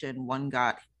pushed and one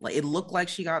got, like, it looked like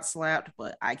she got slapped,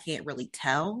 but I can't really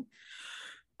tell.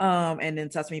 And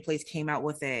then Sesame Place came out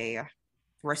with a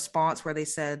response where they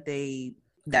said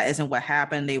that isn't what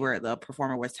happened. The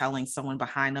performer was telling someone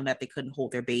behind them that they couldn't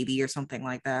hold their baby or something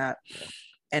like that.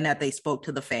 And that they spoke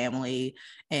to the family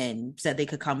and said they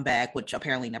could come back, which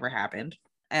apparently never happened.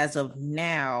 as of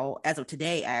now, as of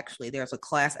today, actually, there's a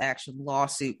class action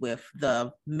lawsuit with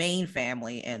the main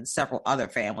family and several other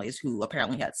families who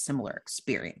apparently had similar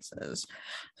experiences.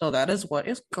 So that is what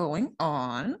is going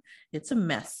on. It's a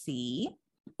messy.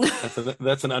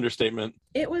 That's an understatement.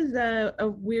 It was a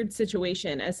weird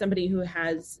situation. As somebody who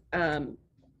has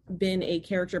been a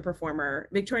character performer,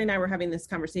 Victoria and I were having this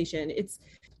conversation.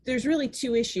 There's really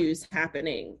two issues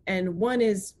happening, and one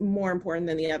is more important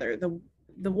than the other.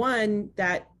 The one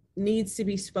that needs to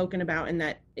be spoken about, and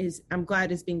that is, I'm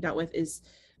glad is being dealt with, is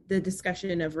the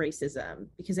discussion of racism,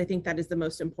 because I think that is the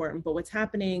most important. But what's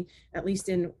happening, at least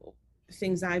in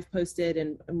things I've posted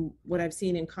and what I've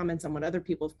seen in comments on what other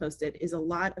people have posted, is a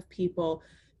lot of people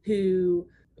who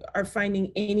are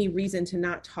finding any reason to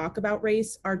not talk about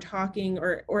race are talking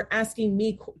or asking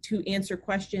me to answer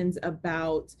questions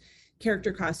about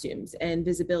character costumes and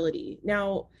visibility.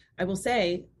 Now, I will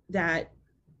say that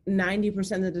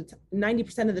 90%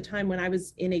 of the time when I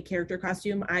was in a character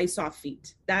costume, I saw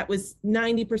feet. That was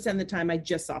 90% of the time I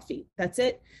just saw feet. That's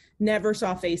it. Never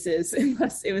saw faces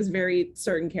unless it was very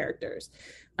certain characters.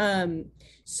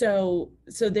 So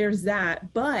there's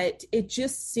that, but it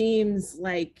just seems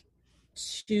like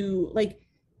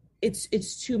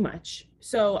it's too much.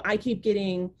 So I keep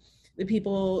getting the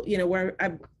people, where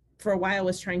I for a while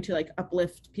was trying to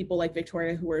uplift people like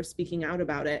Victoria who were speaking out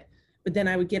about it. But then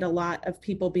I would get a lot of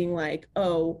people being like,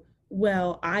 oh,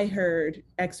 well, I heard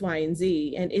X, Y, and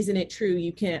Z, and isn't it true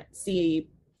you can't see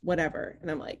whatever? And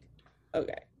I'm like,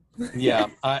 okay. Yeah,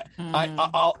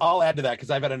 I'll add to that, because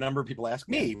I've had a number of people ask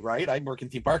me, right? I work in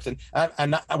theme parks, and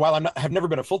have never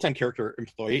been a full-time character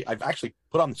employee, I've actually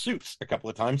put on the suits a couple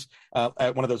of times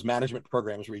at one of those management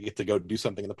programs where you get to go do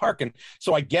something in the park. And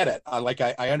so I get it.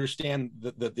 I understand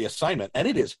the assignment, and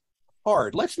it is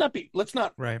hard. Let's not beat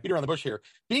around the bush here.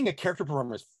 Being a character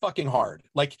performer is fucking hard.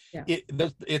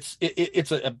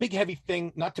 It's a big heavy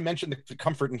thing, not to mention the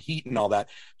comfort and heat and all that.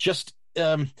 Just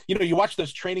you watch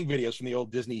those training videos from the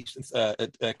old Disney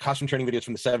costume training videos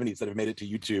from the 70s that have made it to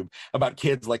YouTube about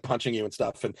kids punching you and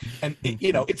stuff, and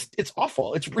it's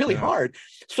awful. It's really hard.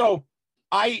 So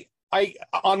I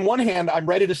on one hand, I'm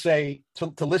ready to say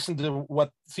to listen to what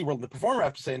SeaWorld the performer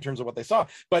have to say in terms of what they saw,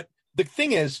 but the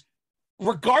thing is,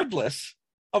 regardless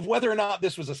of whether or not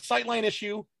this was a sightline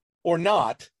issue or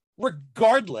not,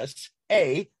 regardless,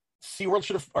 Sesame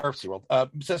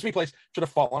Place should have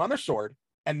fallen on their sword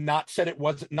and not said it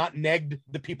wasn't, not negged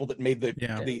the people that made the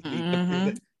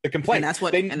complaint.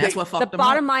 And that's what fucked the them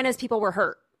bottom up. line is people were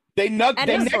hurt. They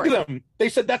negged them. They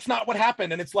said that's not what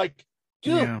happened, and it's like,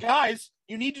 dude, guys,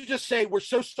 you need to just say, we're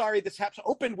so sorry this happened.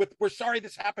 Open with, we're sorry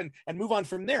this happened, and move on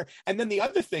from there. And then the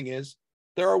other thing is,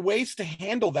 there are ways to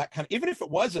handle that kind of, even if it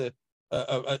was a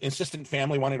insistent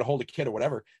family wanting to hold a kid or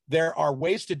whatever, there are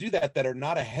ways to do that are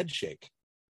not a head shake.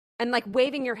 And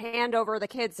waving your hand over the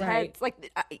kids' heads.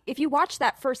 If you watch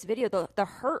that first video, the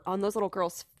hurt on those little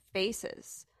girls'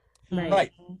 faces.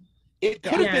 Right. It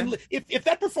could have been, if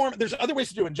that performance, there's other ways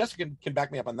to do it, and Jessica can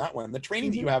back me up on that one. The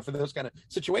training that you have for those kind of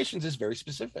situations is very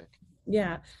specific.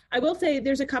 Yeah. I will say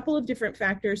there's a couple of different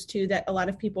factors too that a lot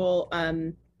of people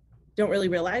don't really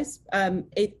realize.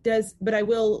 It does, but I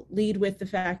will lead with the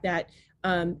fact that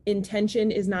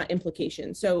intention is not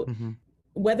implication. So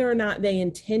whether or not they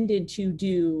intended to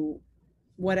do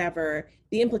whatever,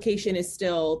 the implication is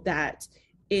still that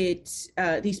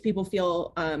these people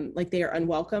feel like they are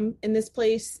unwelcome in this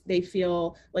place. They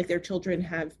feel like their children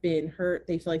have been hurt.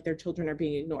 They feel like their children are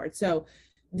being ignored. So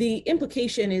the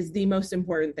implication is the most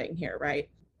important thing here, right?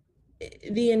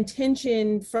 The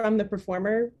intention from the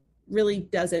performer really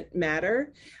doesn't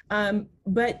matter.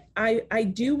 But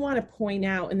I do want to point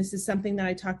out, and this is something that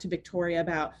I talked to Victoria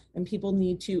about, and people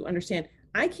need to understand,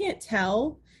 I can't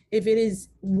tell if it is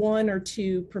one or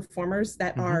two performers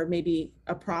that are maybe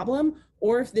a problem,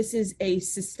 or if this is a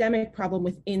systemic problem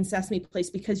within Sesame Place,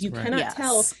 because you cannot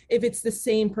tell if it's the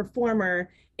same performer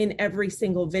in every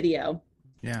single video.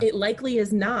 Yeah. It likely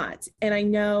is not. And I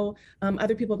know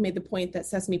other people have made the point that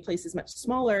Sesame Place is much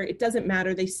smaller. It doesn't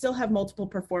matter. They still have multiple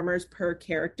performers per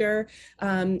character,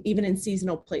 even in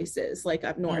seasonal places like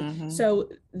up north. So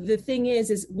the thing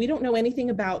is we don't know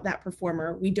anything about that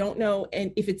performer. We don't know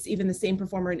if it's even the same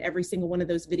performer in every single one of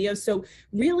those videos. So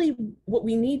really what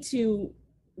we need to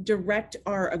direct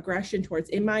our aggression towards,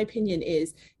 in my opinion,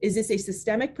 is this a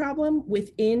systemic problem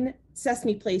within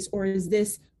Sesame Place, or is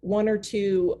this one or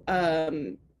two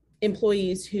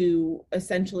employees who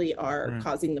essentially are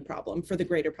causing the problem for the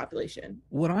greater population?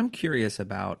 What I'm curious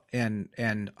about, and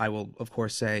I will of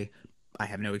course say I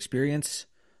have no experience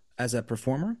as a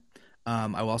performer. I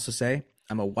will also say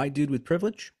I'm a white dude with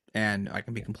privilege, and I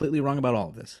can be completely wrong about all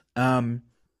of this.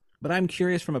 But I'm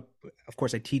curious of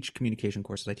course, I teach communication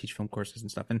courses, I teach film courses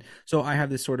and stuff. And so I have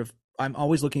this I'm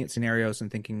always looking at scenarios and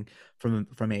thinking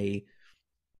from a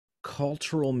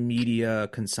cultural media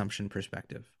consumption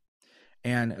perspective.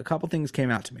 And a couple things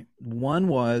came out to me. One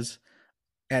was,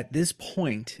 at this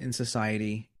point in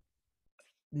society,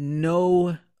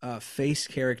 no face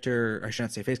character, I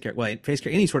shouldn't say face character, well, face character,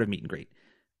 any sort of meet and greet,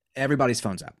 everybody's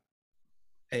phone's up.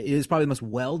 It is probably the most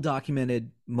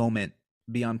well-documented moment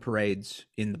beyond parades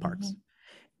in the parks. Mm-hmm.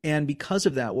 And because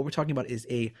of that, what we're talking about is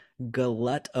a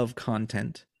glut of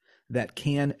content that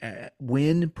can,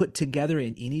 when put together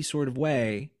in any sort of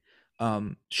way,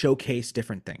 showcase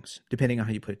different things, depending on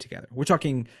how you put it together. We're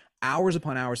talking hours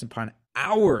upon hours upon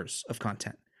hours of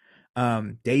content,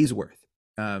 days worth.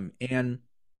 And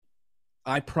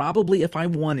I probably, if I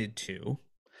wanted to,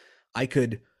 I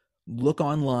could look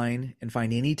online and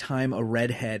find any time a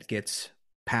redhead gets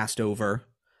passed over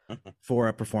for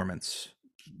a performance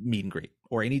meet and greet,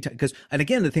 or any time, because, and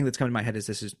again, the thing that's coming to my head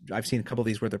is I've seen a couple of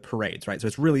these where they're parades, right? So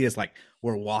it really is like,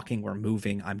 we're walking, we're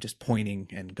moving, I'm just pointing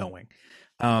and going.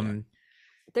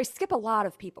 They skip a lot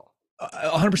of people.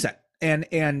 100%.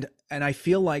 And I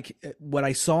feel like what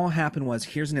I saw happen was,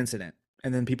 here's an incident.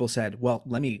 And then people said, well,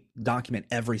 let me document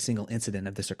every single incident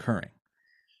of this occurring.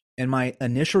 And my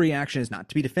initial reaction is not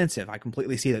to be defensive. I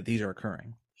completely see that these are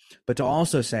occurring, but to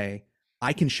also say,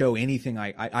 I can show anything.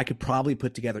 I could probably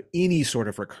put together any sort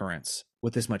of recurrence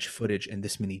with this much footage and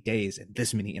this many days and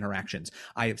this many interactions.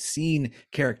 I have seen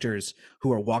characters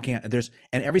who are walking out,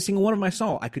 and every single one of them I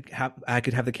saw, I could have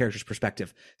the character's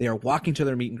perspective. They are walking to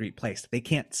their meet and greet place. They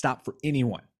can't stop for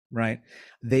anyone, right?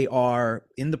 They are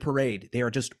in the parade.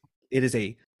 It is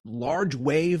a large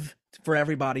wave for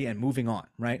everybody and moving on,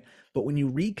 right? But when you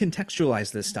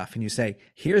recontextualize this stuff and you say,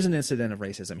 here's an incident of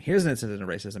racism, here's an incident of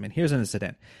racism, and here's an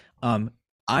incident. I'm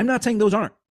not saying those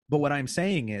aren't, but what I'm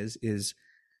saying is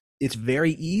it's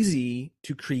very easy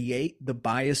to create the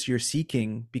bias you're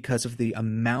seeking because of the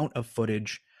amount of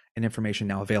footage and information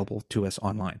now available to us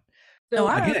online. No,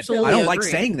 Again, I don't agree. like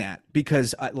saying that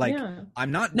because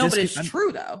I'm not. No, but it's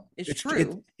true though. It's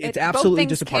true. It's absolutely both things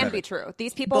just a part can of be it. true.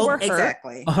 These people were hurt.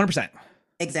 Exactly. 100%.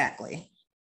 Exactly.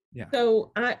 Yeah.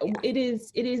 So it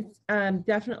is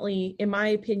definitely, in my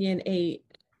opinion,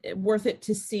 worth it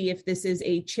to see if this is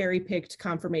a cherry-picked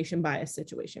confirmation bias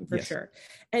situation for sure.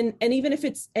 And even if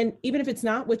it's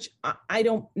not, which I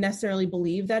don't necessarily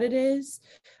believe that it is,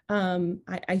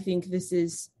 I think this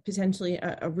is potentially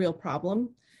a real problem.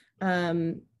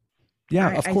 Of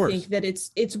course. I think that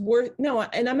it's worth, no,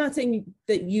 and I'm not saying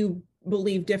that you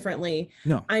believe differently.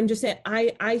 No, I'm just saying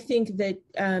I think that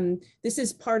this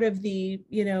is part of the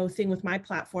thing with my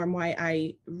platform, why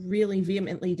I really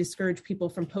vehemently discourage people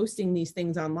from posting these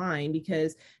things online,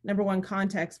 because number one,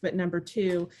 context, but number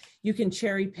two, you can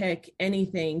cherry pick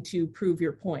anything to prove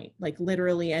your point, like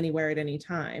literally anywhere at any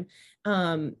time.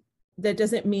 That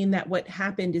doesn't mean that what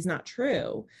happened is not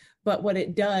true, but what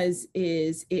it does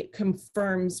is it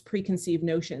confirms preconceived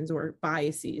notions or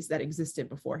biases that existed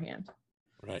beforehand.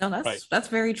 Right. No, that's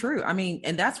very true. I mean,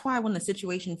 and that's why when the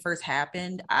situation first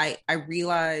happened, I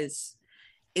realized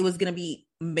it was going to be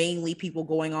mainly people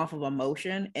going off of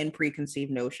emotion and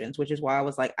preconceived notions, which is why I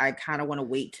was like, I kind of want to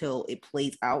wait till it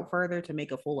plays out further to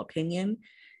make a full opinion.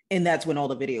 And that's when all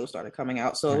the videos started coming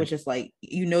out. So It was just like,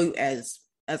 as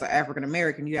an African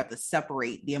American, you have to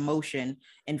separate the emotion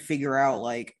and figure out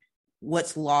like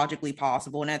what's logically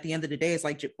possible. And at the end of the day, it's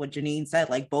like what Janine said,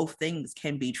 like both things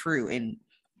can be true. And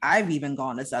I've even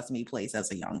gone to Sesame Place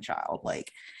as a young child,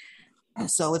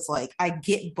 so it's like I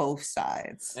get both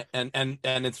sides. And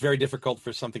it's very difficult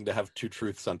for something to have two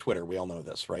truths on Twitter. We all know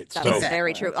this, right? That's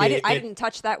very true. I didn't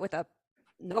touch that with a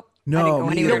nope. No, I didn't go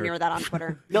anywhere neither. near that on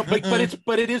Twitter. No,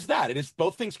 but it is that. It is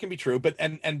both things can be true. But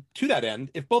and to that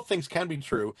end, if both things can be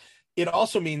true, it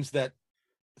also means that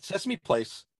Sesame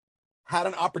Place had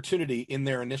an opportunity in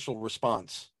their initial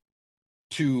response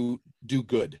to do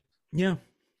good. Yeah.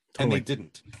 Totally. And they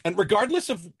didn't. And regardless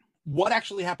of what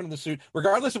actually happened in the suit,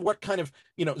 regardless of what kind of,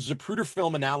 Zapruder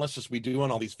film analysis we do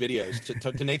on all these videos,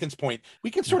 to Nathan's point,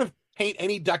 we can sort of paint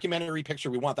any documentary picture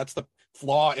we want. That's the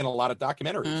flaw in a lot of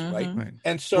documentaries, right?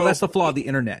 And so that's the flaw of the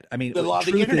internet. I mean, the law of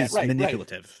the truth internet, is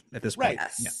manipulative at this point.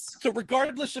 Yes. Yeah. So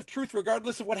regardless of truth,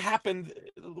 regardless of what happened,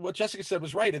 what Jessica said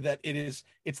was right, that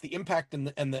it's the impact and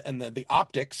the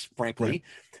optics, frankly,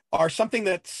 are something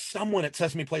that someone at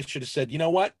Sesame Place should have said, you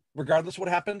know what? Regardless of what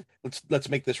happened, let's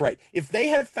make this right. If they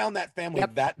had found that family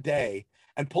that day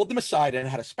and pulled them aside and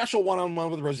had a special one-on-one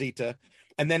with Rosita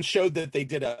and then showed that they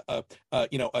did a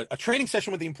training session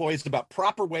with the employees about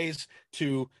proper ways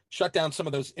to shut down some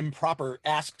of those improper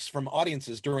asks from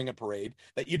audiences during a parade,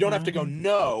 that you don't have to go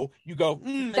no, you go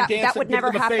and dance. That would and give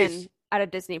never them a happen face. at a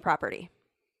Disney property.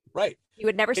 Right. You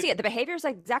would never see it. The behavior is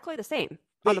exactly the same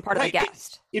on the part of the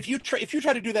guest. If you try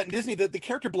to do that in Disney, the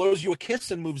character blows you a kiss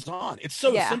and moves on. It's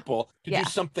so simple to do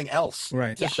something else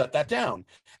to shut that down.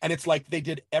 And it's like they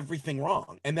did everything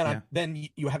wrong. And then then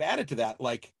you have added to that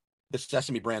like the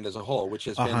Sesame brand as a whole, which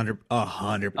has been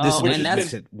 100. This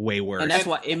makes it way worse. And that's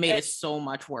why it made it so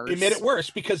much worse. It made it worse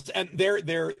because their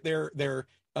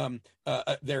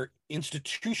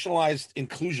institutionalized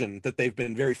inclusion that they've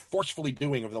been very forcefully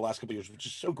doing over the last couple of years, which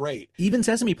is so great. Even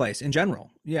Sesame Place in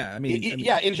general. Yeah, I mean, in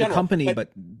general, the company,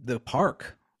 but the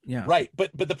park. Yeah, right.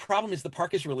 But the problem is the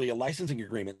park is really a licensing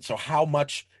agreement. So how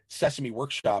much Sesame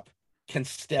Workshop can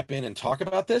step in and talk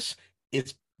about this?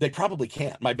 They probably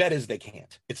can't. My bet is they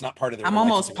can't. It's not part of their. I'm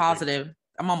almost positive.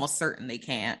 I'm almost certain they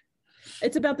can't.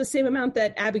 It's about the same amount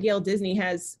that Abigail Disney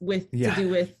has to do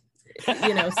with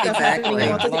stuff happening.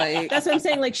 That's what I'm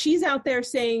saying. Like she's out there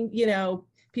saying,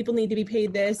 people need to be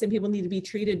paid this and people need to be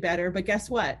treated better. But guess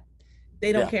what?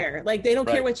 They don't care. Like they don't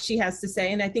care what she has to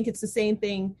say. And I think it's the same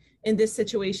thing in this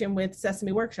situation with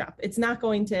Sesame Workshop. It's not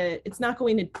going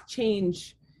to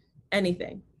change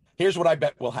anything. Here's what I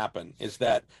bet will happen is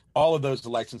that all of those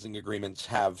licensing agreements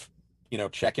have,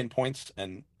 check-in points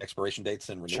and expiration dates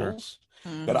and renewals.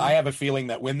 Sure. Mm-hmm. But I have a feeling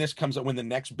that when this comes up, when the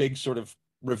next big sort of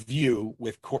review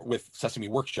with Sesame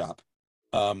Workshop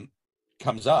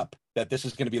comes up, that this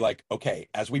is going to be like, okay,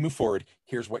 as we move forward,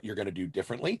 here's what you're going to do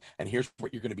differently, and here's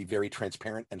what you're going to be very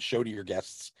transparent and show to your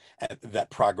guests that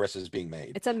progress is being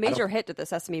made. It's a major hit to the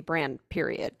Sesame brand,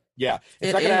 period. Yeah,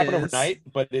 it's not going to happen overnight,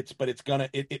 but it's gonna.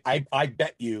 I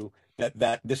bet you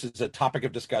that this is a topic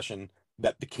of discussion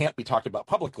that can't be talked about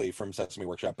publicly from Sesame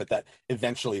Workshop, but that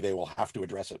eventually they will have to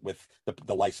address it with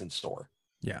the licensor.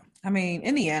 Yeah. I mean,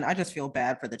 in the end, I just feel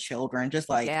bad for the children, just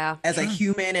like as a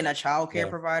human and a child care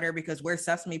provider, because where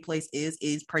Sesame Place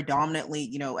is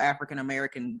predominantly,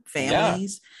 African-American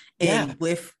families. And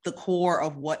with the core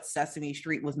of what Sesame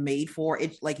Street was made for,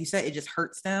 it, like you said, it just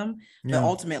hurts them, but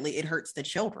ultimately it hurts the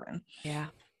children. Yeah.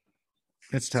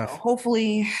 It's tough. So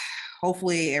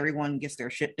hopefully everyone gets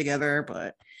their shit together,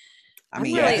 but I'm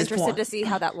really interested to see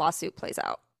how that lawsuit plays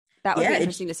out. That would be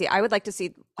interesting to see. I would like to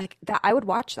see like that. I would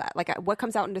watch that. Like what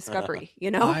comes out in Discovery,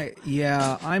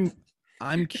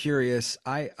 I'm curious.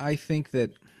 I think that,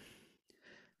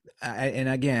 and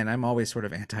again, I'm always sort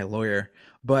of anti-lawyer,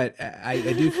 but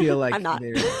I do feel like I'm not.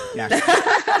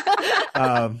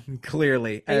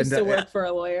 Clearly. I used to work for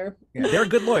a lawyer. Yeah, they're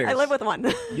good lawyers. I live with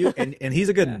one. and he's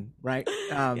a good one, right?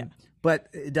 But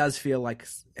it does feel like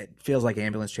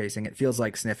ambulance chasing. It feels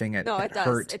like sniffing. It does.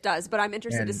 Hurt. It does. But I'm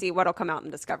interested to see what'll come out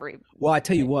in Discovery. Well, I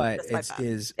tell you what,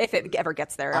 if it ever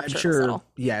gets there, I'm sure.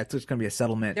 Yeah, it's just going to be a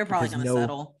settlement. They're probably going to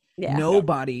settle. Yeah.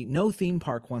 No theme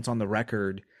park wants on the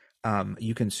record.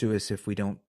 You can sue us if we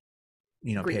don't,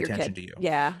 pay attention to you.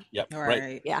 Yeah. Yep.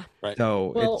 Right. Yeah. Right.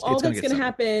 So all that's going to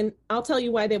happen. I'll tell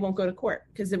you why they won't go to court,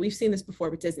 because we've seen this before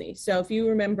with Disney. So if you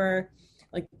remember,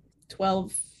 like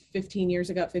 15 years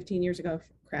ago,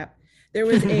 there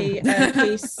was a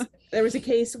case. There was a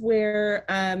case where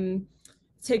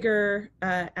Tigger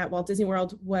at Walt Disney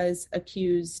World was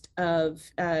accused of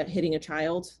hitting a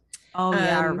child. Oh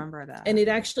yeah, I remember that. And it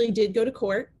actually did go to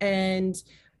court. And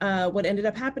what ended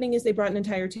up happening is they brought an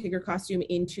entire Tigger costume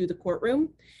into the courtroom,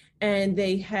 and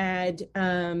they had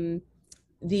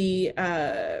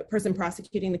the person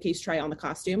prosecuting the case try on the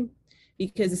costume,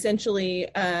 because essentially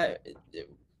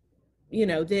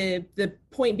the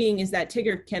point being is that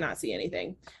Tigger cannot see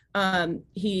anything.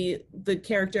 The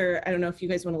character, I don't know if you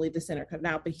guys want to leave this in or cut it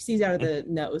out, but he sees out of the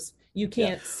nose. You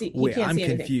can't see. Wait, can't I'm see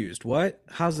confused. What?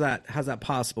 How's that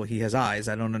possible? He has eyes.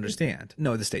 I don't understand.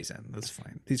 No, this stays in. That's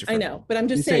fine. These are fine. I know, but I'm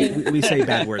just saying. We say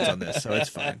bad words on this, so it's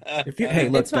fine. Hey,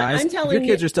 look, guys, if your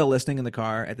kids are still listening in the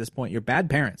car at this point, you're bad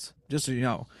parents. Just so you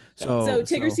know. So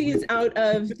Tigger sees out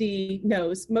of the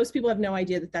nose. Most people have no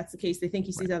idea that that's the case. They think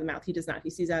he sees out of the mouth. He does not. He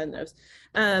sees out of the nose.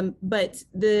 But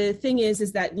the thing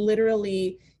is that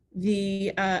literally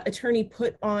the attorney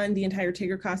put on the entire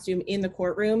Tigger costume in the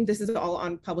courtroom. This is all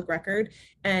on public record,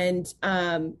 and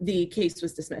the case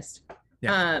was dismissed.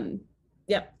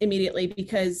 Immediately,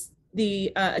 because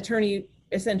the attorney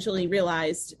essentially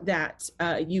realized that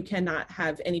you cannot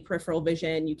have any peripheral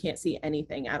vision. You can't see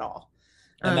anything at all.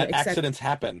 And that accidents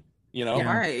happen,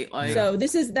 Right. So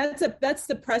that's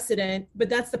the precedent, but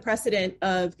that's the precedent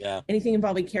of anything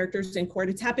involving characters in court.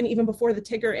 It's happened even before the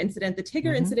Tigger incident. The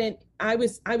Tigger incident, I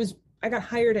got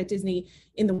hired at Disney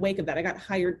in the wake of that. I got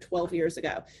hired 12 years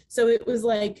ago. So it was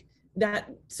like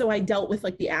so I dealt with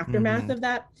like the aftermath of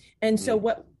that. And so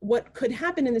what could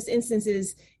happen in this instance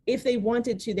is if they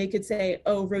wanted to, they could say,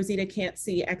 oh, Rosita can't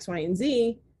see X, Y, and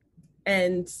Z.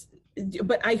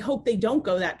 But I hope they don't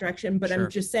go that direction. But Sure. I'm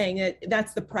just saying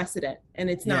that's the precedent, and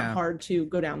it's not Yeah. hard to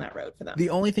go down that road for them. The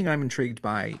only thing I'm intrigued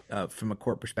by from a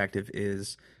court perspective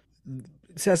is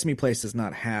Sesame Place does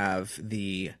not have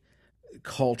the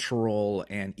cultural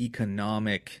and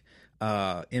economic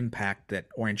impact that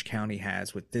Orange County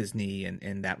has with Disney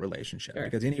and that relationship. Sure.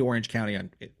 Because any Orange County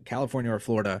on California or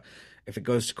Florida, if it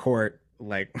goes to court,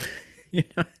 like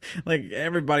like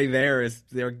everybody there is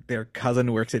their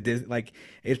cousin works at Disney. Like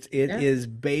it is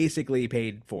basically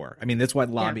paid for. I mean, that's what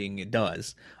lobbying it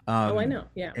does. I know.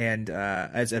 Yeah. And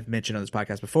as I've mentioned on this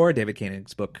podcast before, David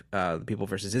Koenig's book, "The People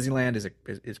versus Disneyland,"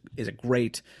 is a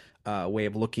great way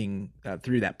of looking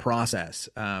through that process.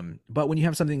 But when you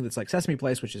have something that's like Sesame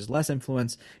Place, which is less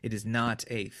influence, it is not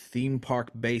a theme park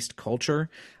based culture.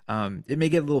 It may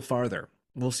get a little farther.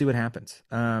 We'll see what happens.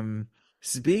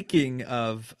 Speaking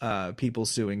of people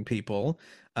suing people,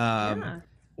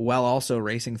 while also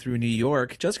racing through New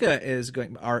York, Jessica is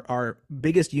going our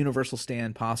biggest Universal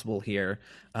stan possible here.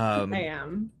 I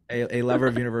am a lover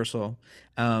of Universal.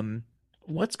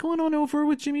 What's going on over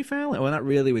with Jimmy Fallon? Well, not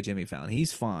really with Jimmy Fallon.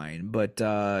 He's fine, but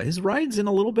his ride's in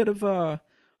a little bit of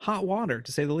hot water,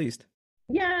 to say the least.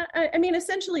 Yeah, I mean,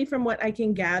 essentially, from what I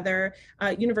can gather,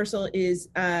 Universal is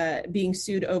being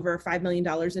sued over $5 million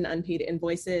in unpaid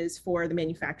invoices for the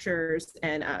manufacturers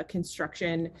and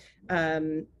construction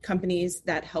companies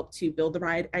that help to build the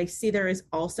ride. I see there is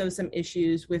also some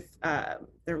issues with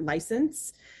their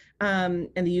license and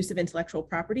the use of intellectual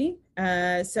property.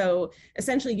 So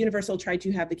essentially, Universal tried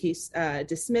to have the case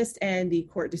dismissed, and the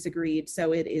court disagreed.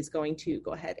 So it is going to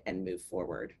go ahead and move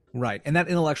forward. Right. And that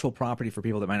intellectual property, for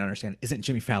people that might not understand, isn't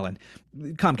Jimmy Fallon.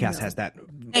 Comcast has that.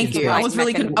 Thank you. I was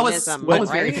really I was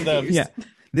very confused. Yeah.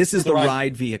 This is the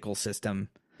ride vehicle system.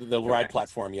 The ride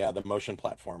platform, the motion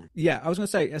platform. Yeah, I was going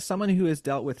to say, as someone who has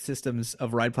dealt with systems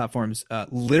of ride platforms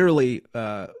literally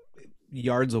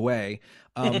yards away,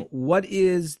 what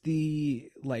is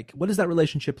that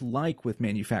relationship like with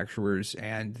manufacturers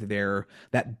and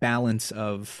that balance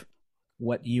of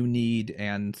what you need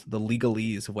and the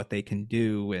legalese of what they can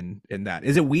do and that?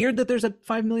 Is it weird that there's a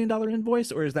 $5 million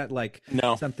invoice, or is that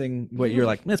something what you're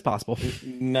like, it's possible?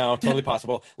 No, totally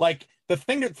possible. Like, the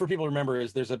thing that for people to remember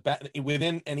is there's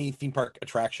within any theme park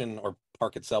attraction or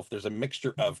park itself, there's a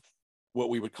mixture of what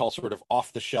we would call sort of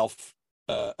off the shelf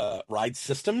ride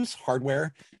systems,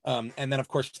 hardware, and then of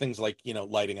course things like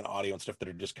lighting and audio and stuff that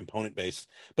are just component based.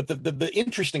 But the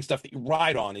interesting stuff that you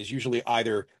ride on is usually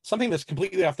either something that's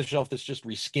completely off the shelf that's just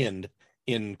reskinned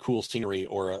in cool scenery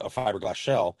or a fiberglass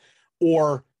shell,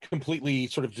 or completely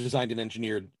sort of designed and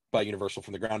engineered by Universal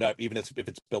from the ground up, even if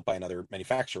it's built by another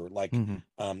manufacturer, like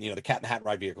the Cat in the Hat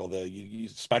ride vehicle, the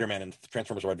Spider-Man and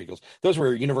Transformers ride vehicles. Those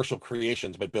were Universal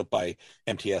creations, but built by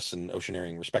MTS and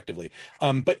Oceaneering, respectively.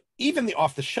 But even the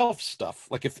off-the-shelf stuff,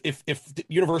 like if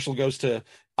Universal goes to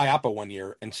IAAPA one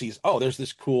year and sees, oh, there's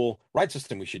this cool ride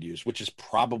system we should use, which is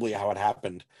probably how it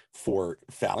happened for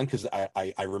Fallon, because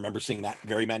I remember seeing that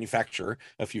very manufacturer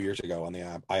a few years ago on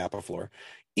the IAAPA floor.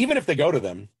 Even if they go to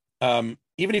them,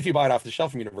 even if you buy it off the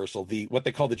shelf from Universal, what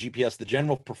they call the GPS, the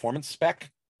general performance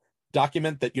spec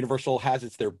document that Universal has,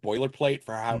 it's their boilerplate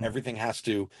for how everything has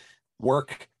to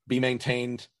work, be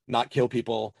maintained, not kill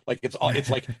people. Like it's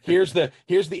like here's the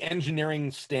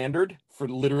engineering standard for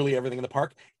literally everything in the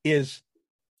park, is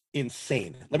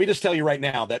insane. Let me just tell you right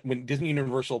now that when Disney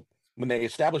Universal, when they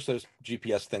establish those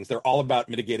GPS things, they're all about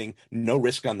mitigating no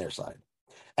risk on their side.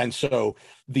 And so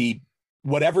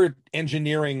whatever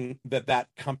engineering that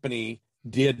company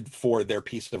did for their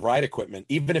piece of ride equipment,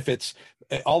 even if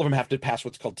all of them have to pass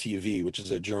what's called TUV, which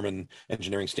is a German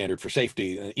engineering standard for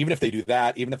safety. Even if they do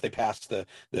that, even if they pass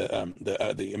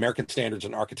the American standards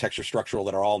in architecture, structural,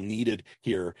 that are all needed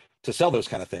here to sell those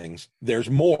kind of things, there's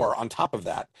more on top of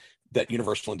that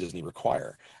Universal and Disney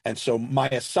require. And so my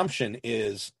assumption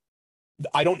is,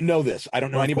 I don't know this. I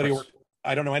don't know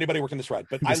anybody working this ride,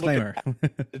 but disclaimer.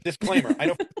 Disclaimer. I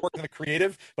know people work in the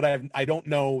creative, but I don't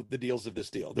know the deals of this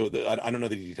deal. I don't know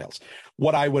the details.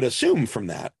 What I would assume from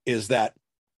that is that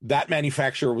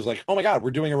manufacturer was like, oh my God, we're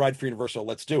doing a ride for Universal,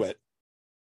 let's do it.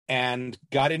 And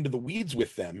got into the weeds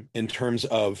with them in terms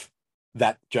of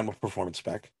that general performance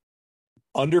spec,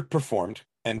 underperformed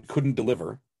and couldn't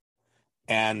deliver.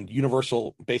 And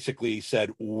Universal basically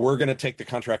said, we're going to take the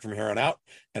contract from here on out,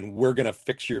 and we're going to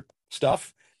fix your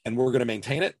stuff, and we're going to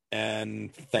maintain it,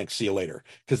 and thanks, see you later.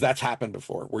 Because that's happened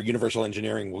before, where Universal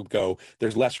Engineering will go,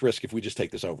 there's less risk if we just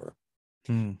take this over.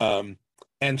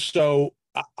 And so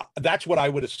That's what I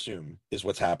would assume is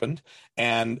what's happened.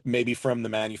 And maybe from the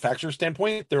manufacturer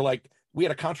standpoint, they're like, we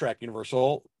had a contract,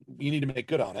 Universal. You need to make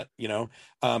good on it.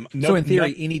 So in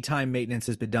theory, anytime maintenance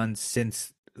has been done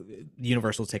since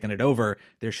Universal's taken it over,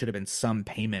 there should have been some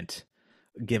payment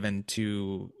given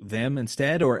to them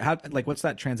instead, or how? Like, what's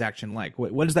that transaction like?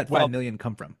 What does that $5 million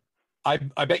come from?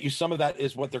 I bet you some of that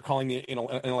is what they're calling the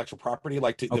intellectual property,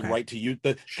 like the right to use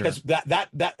because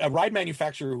that a ride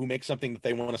manufacturer who makes something that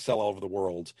they want to sell all over the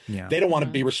world, they don't want to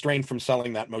be restrained from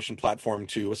selling that motion platform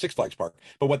to a Six Flags park.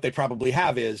 But what they probably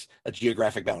have is a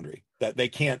geographic boundary that they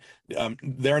can't.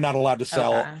 They're not allowed to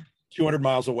sell 200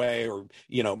 miles away or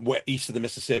east of the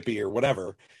Mississippi or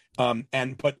whatever.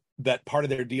 But that part of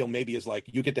their deal maybe is like,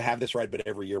 you get to have this ride, but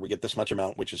every year we get this much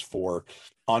amount, which is for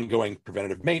ongoing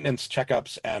preventative maintenance,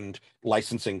 checkups, and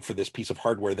licensing for this piece of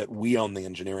hardware that we own the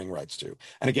engineering rights to.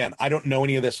 And again, I don't know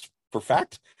any of this for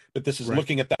fact, but this is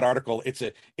looking at that article.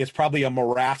 It's probably a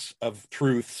morass of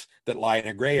truths that lie in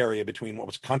a gray area between what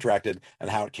was contracted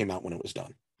and how it came out when it was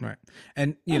done. Right.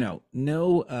 And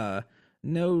no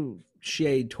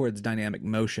shade towards dynamic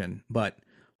motion, but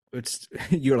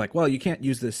you're like, well, you can't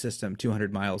use this system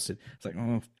 200 miles. It's like,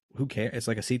 oh, who cares? It's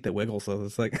like a seat that wiggles. So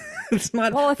it's like, it's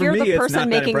not. Well, if for you're me, the person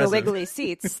making the impressive. wiggly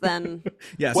seats, then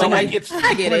yeah. Well, I get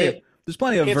it. There's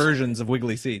plenty of versions of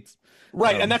wiggly seats.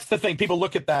 Right. And that's the thing. People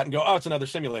look at that and go, oh, it's another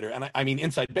simulator. And I mean,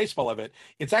 inside baseball of it,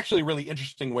 it's actually a really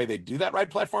interesting way they do that ride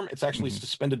platform. It's actually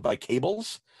suspended by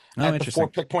cables at the 4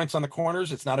 pick points on the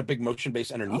corners. It's not a big motion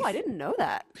base underneath. Oh, I didn't know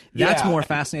that. That's more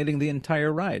fascinating the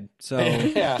entire ride. So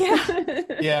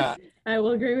yeah. I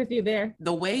will agree with you there.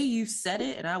 The way you said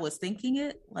it, and I was thinking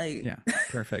it, like, yeah,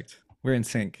 perfect. We're in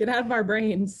sync. Get out of our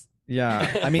brains.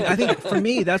 Yeah. I mean, I think for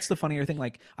me, that's the funnier thing.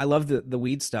 Like, I love the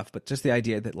weed stuff, but just the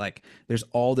idea that, like, there's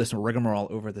all this rigmarole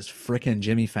over this frickin'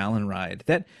 Jimmy Fallon ride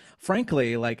that,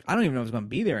 frankly, like, I don't even know if it's going to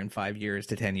be there in 5 years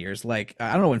to 10 years. Like,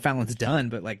 I don't know when Fallon's done,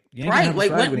 but, like, you ain't gonna have this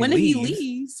ride when he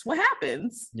leaves, what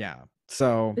happens? Yeah.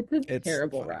 So it's a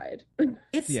terrible ride.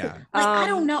 It's yeah. I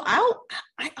don't know.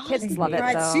 I Kids love it,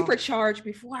 ride though. Supercharged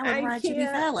before I would ride Jimmy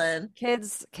Fallon.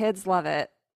 Kids love it.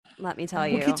 Let me tell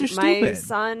you, kids are my stupid.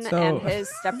 son So- and his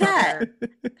stepbrother.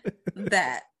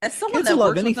 That as someone Kids that love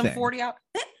works with them anything. 40 hours,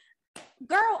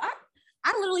 girl,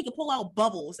 I literally could pull out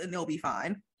bubbles and they'll be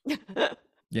fine.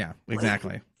 Yeah,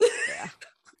 exactly.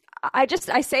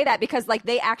 I say that because, like,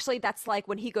 that's like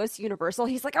when he goes to Universal,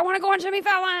 he's like, I want to go on Jimmy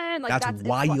Fallon. Like, that's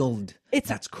wild.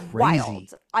 That's crazy.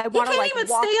 Wild. I He want to can't even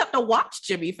stay up to watch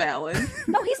Jimmy Fallon.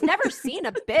 No, he's never seen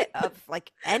a bit of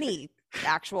like any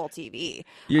actual TV.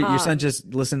 Your son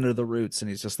just listened to the Roots and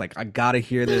he's just like, I gotta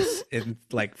hear this in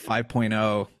like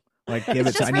 5.0. Like, give it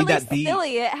It's to. just I need really that beat.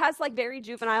 silly. It has like very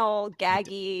juvenile,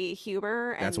 gaggy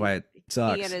humor. And That's why it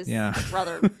sucks. he and his Yeah.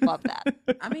 brother love that.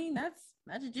 I mean, that's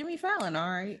Jimmy Fallon, all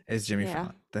right. It's Jimmy Yeah.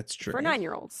 Fallon. That's true. For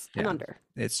 9-year-olds and Yeah. under.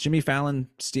 It's Jimmy Fallon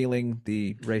stealing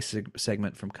the race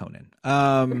segment from Conan.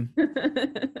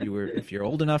 If you're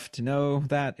old enough to know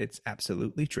that, it's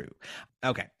absolutely true.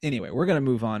 Okay. Anyway, we're going to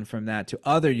move on from that to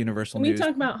other Universal Can we news.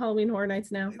 talk about Halloween Horror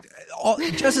Nights now?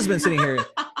 Jessica's been sitting here.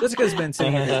 Jessica's been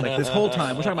sitting here like this whole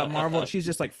time. We're talking about Marvel. She's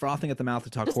just like frothing at the mouth to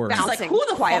talk Just horror. It's like, bouncing who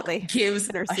the quietly fuck gives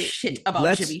in her a seat. shit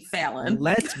about Jimmy Fallon?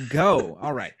 Let's go.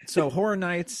 All right. So Horror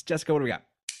Nights. Jessica, what do we got?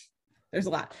 There's a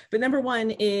lot, but number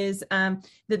one is that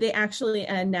they actually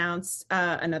announced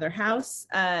another house.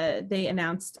 They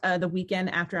announced the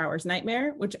Weekend After Hours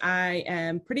Nightmare, which I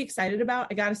am pretty excited about.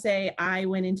 I gotta say, I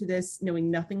went into this knowing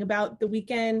nothing about the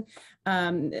Weekend,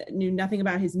 knew nothing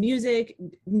about his music,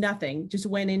 nothing. Just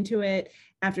went into it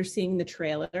after seeing the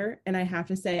trailer, and I have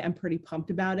to say I'm pretty pumped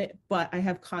about it. But I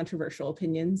have controversial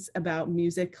opinions about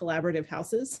music collaborative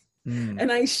houses.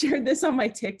 And I shared this on my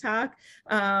TikTok,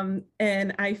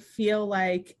 and I feel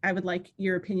like I would like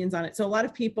your opinions on it. So a lot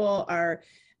of people are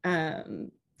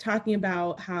talking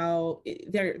about how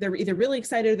they're either really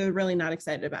excited or they're really not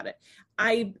excited about it.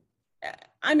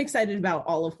 I'm excited about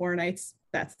all of Horror Nights.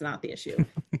 That's not the issue.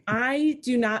 I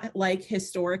do not like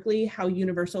historically how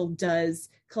Universal does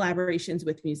collaborations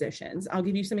with musicians. I'll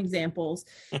give you some examples.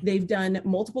 They've done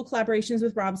multiple collaborations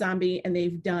with Rob Zombie, and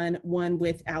they've done one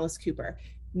with Alice Cooper.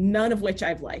 None of which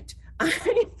I've liked.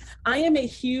 I am a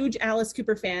huge Alice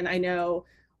Cooper fan. I know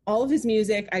all of his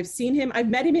music. I've seen him. I've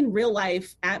met him in real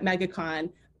life at MegaCon.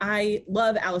 I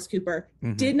love Alice Cooper.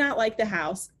 Did not like the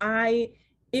house.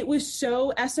 It was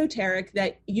so esoteric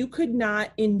that you could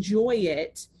not enjoy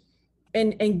it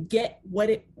and get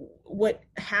what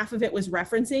half of it was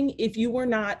referencing if you were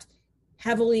not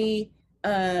heavily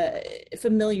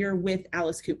familiar with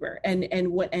Alice Cooper and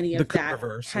what any of The that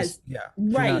Cooperverse has. is- yeah.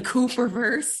 Right.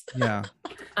 Cooperverse. Yeah.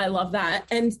 I love that.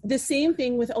 And the same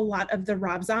thing with a lot of the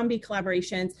Rob Zombie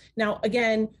collaborations. Now,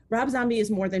 again, Rob Zombie is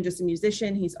more than just a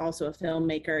musician. He's also a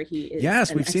filmmaker. He is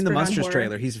Yes, we've seen the expert on Monsters horror.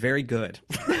 trailer. He's very good.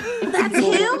 That's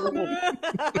him?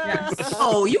 Yes.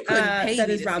 Oh, you couldn't pay that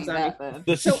me is to Rob see Zombie. that, then.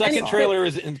 The So second anyway- trailer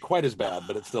isn't quite as bad,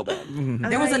 but it's still bad.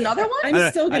 There was another one?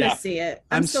 I'm still gonna Yeah. see it.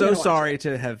 I'm still so gonna watch sorry it.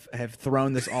 to have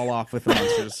thrown this all off with the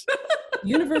Monsters.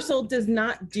 Universal does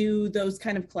not do those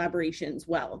kind of collaborations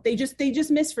well. They just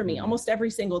miss for me almost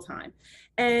every single time.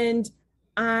 And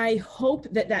I hope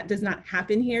that does not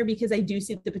happen here, because I do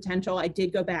see the potential. I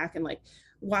did go back and like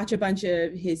watch a bunch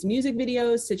of his music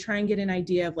videos to try and get an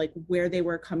idea of like where they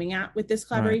were coming at with this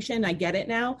collaboration. I get it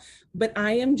now, but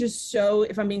I am just so,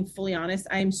 if I'm being fully honest,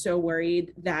 I am so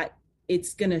worried that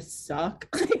it's gonna suck.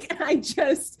 Like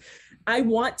I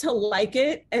want to like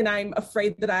it, and I'm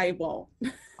afraid that I won't.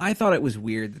 I thought it was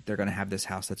weird that they're going to have this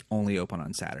house that's only open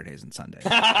on Saturdays and Sundays.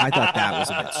 I thought that was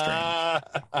a bit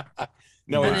strange.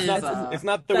 No, That it's is, not. It's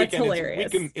not the that's weekend.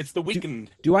 hilarious. It's the weekend.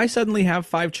 Do I suddenly have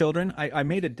 5 children? I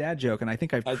made a dad joke, and I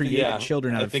think I've created yeah,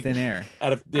 children out I of think- thin air.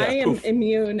 Out of yeah, I am poof.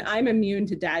 immune. I'm immune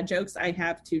to dad jokes. I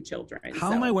have 2 children. How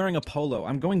so. am I wearing a polo?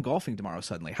 I'm going golfing tomorrow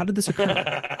suddenly. How did this occur?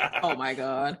 Oh my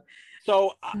god.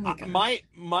 So God.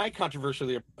 my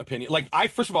controversial opinion, like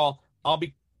first of all, I'll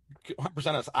be 100%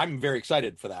 honest. I'm very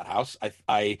excited for that house.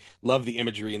 I love the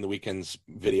imagery in the Weeknd's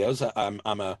videos.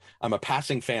 I'm a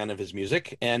passing fan of his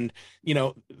music, and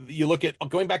you look at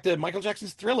going back to Michael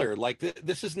Jackson's Thriller. Like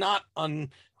this is not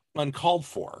uncalled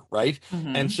for, right?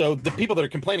 Mhm. And so the people that are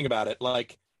complaining about it,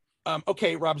 like.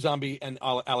 Okay, Rob Zombie and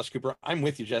Alice Cooper. I'm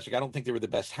with you, Jessica. I don't think they were the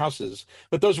best houses,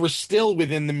 but those were still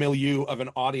within the milieu of an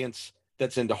audience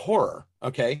that's into horror.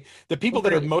 Okay, the people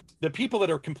that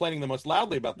are complaining the most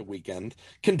loudly about The Weeknd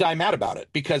can die mad about it,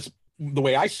 because the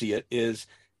way I see it is,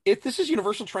 if this is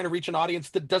Universal trying to reach an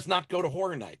audience that does not go to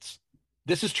horror nights,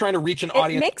 this is trying to reach an It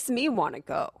audience, makes me want to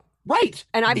go, right?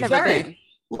 and I've never Exactly.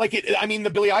 been. Like the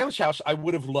Billie Eilish house, I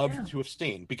would have loved to have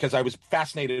seen, because I was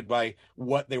fascinated by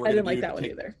what they were. I gonna didn't like do that to one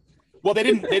take- either. Well, they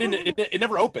didn't. It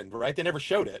never opened, right? They never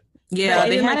showed it. Yeah, I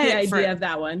they didn't had like the it idea for. of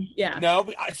that one. Yeah. No,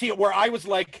 but I see it where I was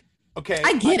like, okay,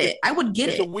 I get it. I would get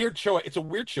it's it. a weird choice. It's a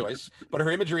weird choice, but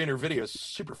her imagery and her video is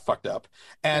super fucked up,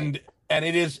 and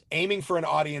it is aiming for an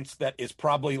audience that is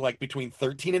probably like between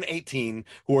 13 and 18,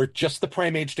 who are just the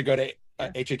prime age to go to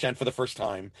HHN for the first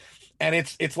time. And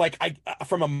it's like,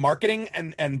 from a marketing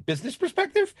and business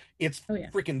perspective, it's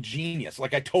freaking genius.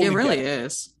 Like I totally It really get it.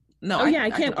 is. No, Oh yeah,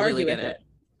 I can't completely argue get with it.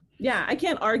 Yeah, I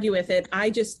can't argue with it.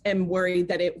 I just am worried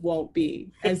that it won't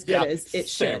be as good Yeah, as it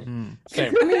should.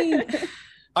 Same.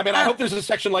 I mean, I hope there's a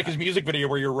section like his music video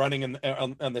where you're running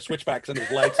on the switchbacks and there's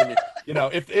lights, and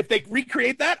if they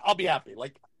recreate that, I'll be happy.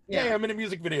 Like, yeah, I'm in a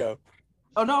music video.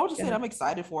 oh no, I was just saying I'm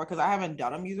excited for it, because I haven't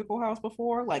done a musical house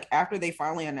before. Like after they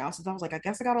finally announced it, I was like, I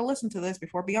guess I gotta listen to this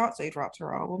before Beyonce drops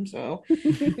her album. So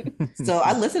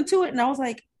I listened to it and I was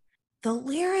like, the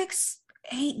lyrics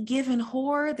ain't giving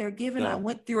horror. They're giving, I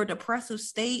went through a depressive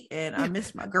state and I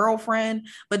missed my girlfriend.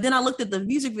 But then I looked at the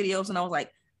music videos and I was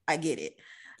like, I get it.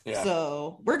 Yeah.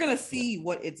 So we're gonna see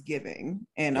what it's giving,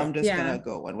 and I'm just gonna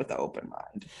go in with an open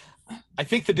mind. I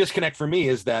think the disconnect for me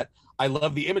is that I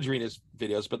love the imagery in his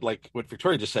videos, but like what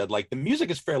Victoria just said, like the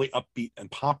music is fairly upbeat and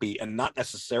poppy and not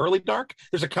necessarily dark.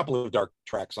 There's a couple of dark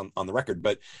tracks on the record,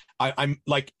 but I'm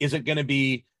like, is it going to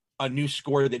be a new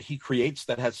score that he creates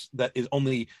that is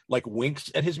only like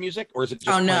winks at his music, or is it just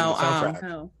playing the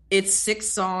soundtrack? It's 6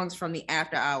 songs from the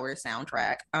After Hours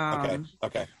soundtrack.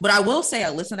 Okay. But I will say I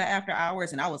listened to After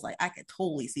Hours and I was like, I could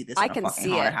totally see this. I in a can fucking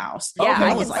see hard it. house. Yeah, Okay. I I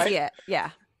can was like, see it. Yeah.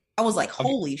 I was like,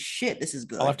 holy shit, this is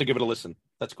good. I'll have to give it a listen.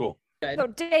 That's cool. So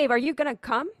Dave, are you gonna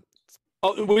come?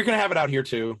 Oh, we're gonna have it out here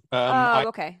too.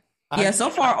 Okay. Yeah, so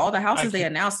far all the houses they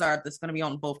announced are that's going to be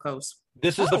on both coasts.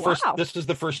 This is wow. This is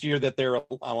the first year that they're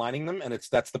aligning them, and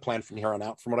that's the plan from here on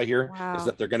out. From what I hear, Wow. is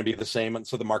that they're going to be the same. And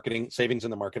so the marketing savings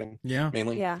in the marketing,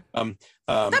 mainly. Yeah.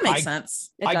 That makes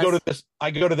sense. It I does.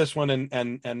 go to this one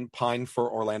and pine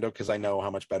for Orlando because I know how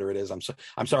much better it is. I'm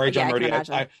sorry, Yeah, John I can Murdy.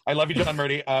 imagine. I love you, John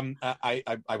Murdy.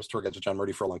 I was tour guides with John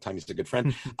Murdy for a long time. He's a good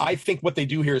friend. I think what they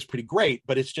do here is pretty great,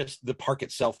 but it's just the park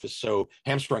itself is so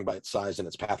hamstrung by its size and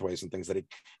its pathways and things that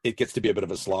it gets to be a bit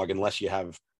of a slog unless you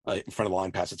have in front of the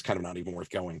line pass. It's kind of not even worth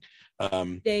going.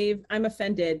 Dave, I'm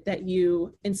offended that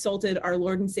you insulted our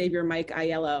Lord and Savior Mike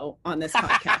Aiello on this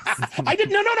podcast. I did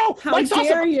no. How Mike's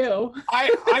dare awesome. you?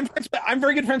 I'm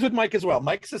very good friends with Mike as well.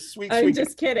 Mike's a sweet. I'm sweet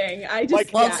just kidding.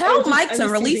 Tell Mike I'm to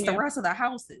just release teasing the him. rest of the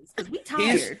houses because we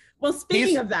tired. Well,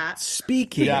 speaking of that,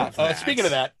 Speaking of that, speaking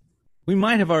of that, we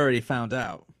might have already found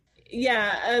out.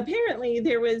 Yeah, apparently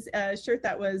there was a shirt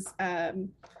that was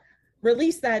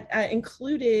released that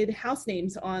included house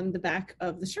names on the back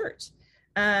of the shirt.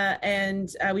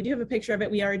 And we do have a picture of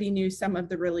it. We already knew some of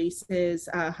the releases,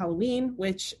 Halloween,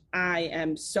 which I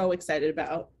am so excited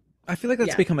about. I feel like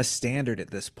that's become a standard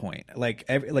at this point. Like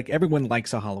everyone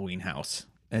likes a Halloween house,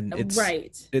 and it's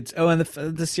right. It's and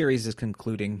the series is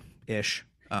concluding ish.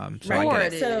 So Sure,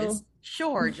 it So- is.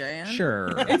 Sure, Jan.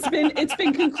 Sure. It's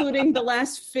been concluding the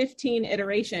last 15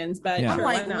 iterations, but Yeah. I'm sure,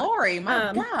 like, why not? Lori,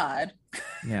 my God.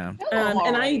 Yeah. Hello,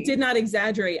 And I Lori. did not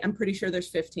exaggerate. I'm pretty sure there's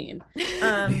 15. You're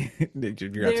absolutely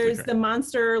There's right. the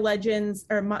Monster Legends,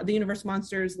 or the Universe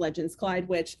Monsters Legends Collide,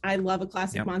 which I love a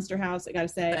classic Yep. monster house. I gotta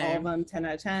say, all of Same. them 10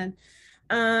 out of 10.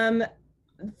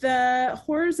 The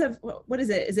Horrors of, what is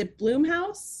it? Is it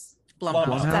Bloomhouse?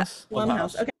 Blumhouse.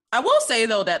 Blumhouse? Okay. I will say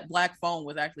though that Black Phone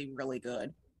was actually really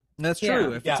good. That's Yeah.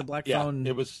 true. If it's a black phone,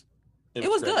 It was It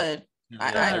was great. good.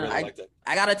 I really liked it.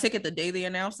 I got a ticket the day they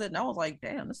announced it, and I was like,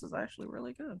 "Damn, this is actually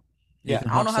really good." Yeah. Ethan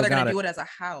I don't know Hawke how they're still gonna got do it as a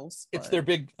house. It's but- their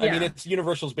big. I mean, Yeah. it's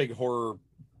Universal's big horror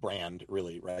brand,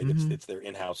 really, right? Mhm. It's their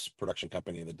in-house production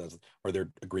company that does, or their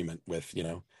agreement with,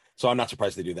 So I'm not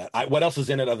surprised they do that. What else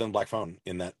is in it other than Black Phone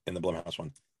in the Blumhouse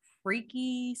one?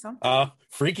 freaky something.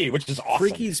 Freaky, which is awesome.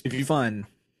 Freaky's If you- fun.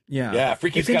 Yeah. Yeah,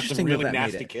 Freaky's It's got interesting some that really that made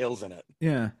nasty it. kills in it.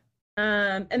 Yeah.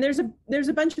 And there's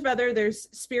a bunch of there's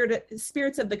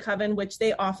Spirits of the Coven, which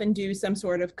they often do some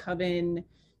sort of coven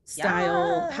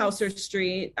style Yes. house or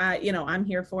street. I'm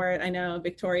here for it. I know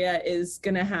Victoria is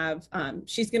gonna have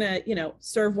she's gonna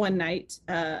serve one night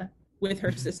with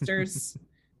her sisters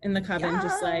in the coven,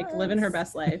 just like living her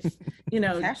best life. Cash me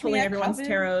pulling at everyone's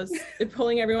coven.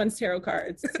 pulling everyone's tarot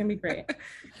cards. It's gonna be great.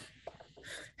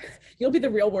 You'll be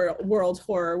the real world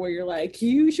horror where you're like,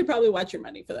 you should probably watch your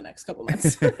money for the next couple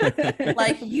months.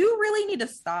 Like, you really need to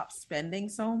stop spending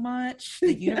so much.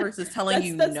 The universe is telling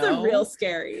you that's no. the real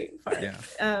scary part.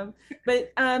 Yeah.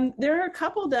 But there are a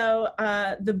couple though.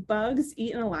 The Bugs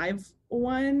Eaten Alive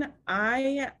one,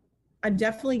 I'm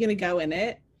definitely going to go in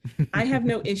it. I have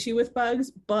no issue with bugs,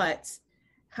 but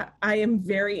I am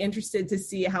very interested to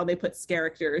see how they put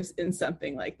characters in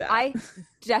something like that. I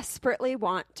desperately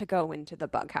want to go into the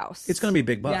bug house. It's going to be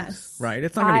big bugs, Yes. right?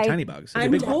 It's not going to be I- tiny bugs. It'll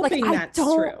I'm be big bugs. hoping I that's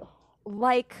don't true.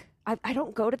 I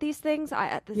don't go to these things.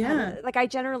 I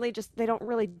generally just, they don't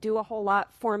really do a whole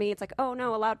lot for me. It's like, oh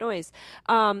no, a loud noise.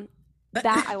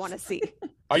 That I want to see.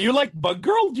 Are you like Bug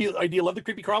Girl? Do you love the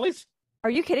creepy crawlies? Are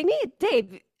you kidding me?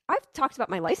 Dave, I've talked about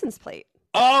my license plate.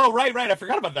 Oh, right. I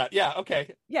forgot about that. Yeah,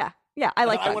 okay. Yeah. I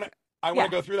like I bugs. want to. I want Yeah.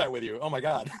 to go through that with you. Oh my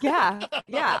god. Yeah.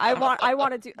 I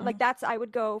want to do like I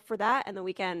would go for that and the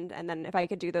weekend, and then if I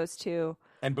could do those two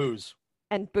And booze.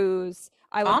 and booze,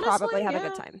 I would Honestly, probably have a yeah.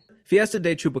 good time. Fiesta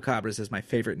de Chupacabras is my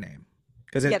favorite name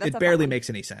because Yeah, that's it a barely fun one. makes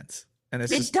any sense. And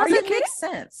it's It just doesn't kidding? make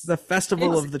sense. the festival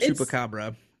It's- of the it's-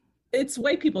 Chupacabra. It's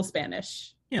white people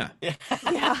Spanish. Yeah. Yeah.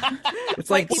 It's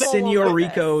White like people won't Senor like this.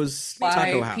 Rico's White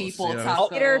taco house. people you know? taco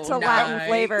Cater to Latin night.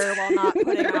 flavor while not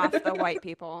putting off the white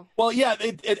people. Well, yeah,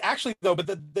 it actually though, but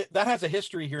that has a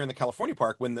history here in the California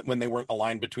park when they weren't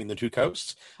aligned between the two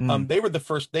coasts. Mm. They were the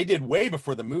first. They did way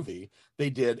before the movie. They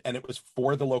did, and it was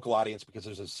for the local audience because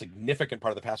there's a significant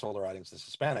part of the pass holder audience that's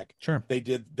Hispanic. Sure. They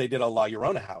did a La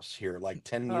Llorona house here like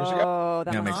 10 years ago, Oh,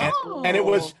 that Yeah, was makes and, sense. cool.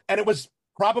 and it was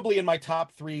probably in my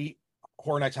top 3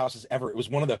 Horror Nights houses ever. It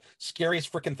was one of the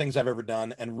scariest freaking things I've ever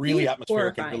done, and really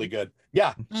atmospheric and Horrifying. really good.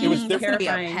 Yeah, it was. That's gonna be a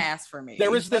terrifying. pass for me.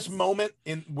 There was this moment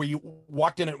in where you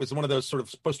walked in, and it was one of those sort of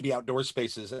supposed to be outdoor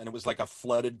spaces, and it was like a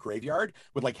flooded graveyard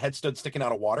with like headstones sticking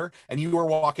out of water, and you were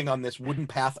walking on this wooden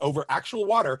path over actual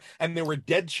water, and there were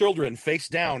dead children face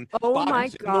down, Oh my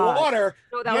bottoms in the God. water.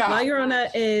 No, that Yeah. La was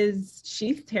Llorona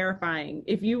she's terrifying.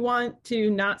 If you want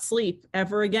to not sleep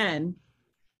ever again,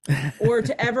 or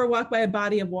to ever walk by a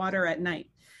body of water at night.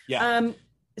 Yeah.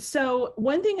 So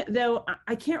one thing though,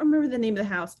 I can't remember the name of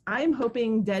the house. I'm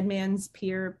hoping Dead Man's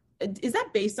Pier. Is that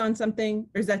based on something,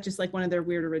 or is that just like one of their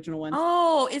weird original ones?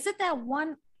 Oh, is it that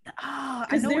one? Oh, I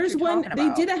Because know what there's you're one. talking They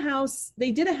about. did a house.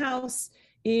 They did a house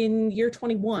in year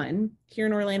 21 here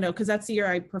in Orlando, because that's the year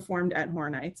I performed at Horror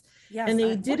Nights. Yes, And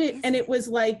they I- did what it, is and it was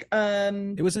like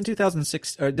It was in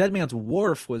 2006. Dead Man's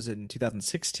Wharf was in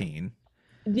 2016.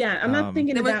 yeah, I'm not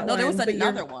thinking There of was, that no, one. there was but you're-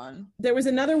 another one. There was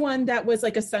another one that was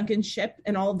like a sunken ship,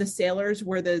 and all of the sailors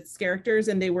were the characters,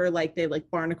 and they like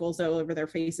barnacles all over their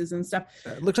faces and stuff.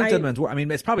 It looks like Dead Man's Wharf. I mean,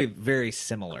 it's probably very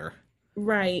similar.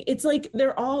 Right. It's like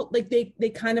they're all like they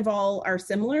kind of all are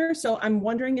similar. So I'm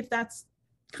wondering if that's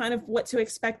kind of what to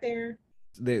expect there.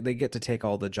 They get to take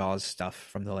all the Jaws stuff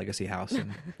from the Legacy House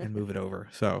and move it over.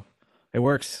 So it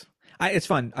works. It's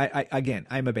fun. Again,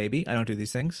 I'm a baby. I don't do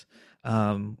these things.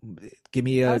 Give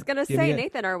me a. I was gonna give say, me a-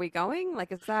 Nathan, are we going?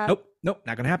 Like, is that? Nope,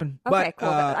 not gonna happen. Okay, But cool.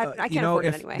 I can't you know, afford it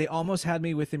if anyway. they almost had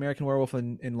me with the American Werewolf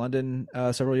in London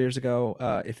several years ago.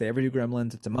 If they ever do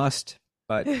Gremlins, it's a must.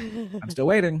 But I'm still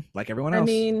waiting, like everyone else. I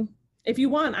mean, if you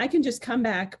want, I can just come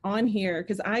back on here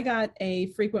because I got a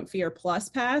Frequent Fear Plus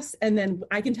pass, and then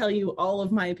I can tell you all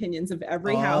of my opinions of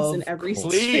every house in every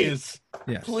course. state. Please,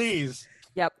 Yes. please.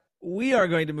 Yep. We are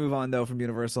going to move on, though, from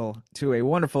Universal to a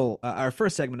wonderful, our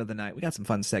first segment of the night. We got some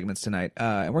fun segments tonight.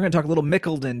 And we're going to talk a little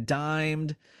Mickled and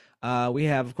Dimed. We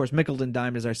have, of course, Mickled and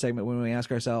Dimed is our segment when we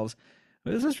ask ourselves,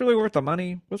 is this really worth the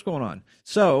money? What's going on?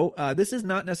 So this is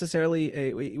not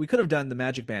necessarily we could have done the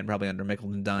Magic Band probably under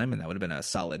Mickled and Dime, and that would have been a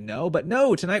solid no. But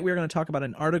no, tonight we're going to talk about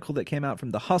an article that came out from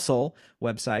the Hustle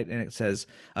website, and it says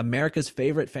America's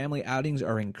favorite family outings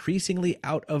are increasingly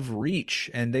out of reach.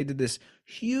 And they did this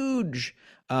huge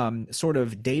sort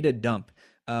of data dump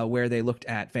where they looked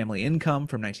at family income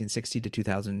from 1960 to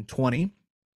 2020.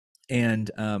 And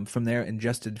from there,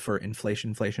 adjusted for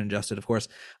inflation adjusted, of course,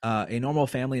 a normal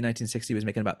family in 1960 was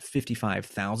making about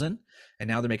 55,000, and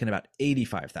now they're making about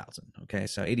 85,000. Okay,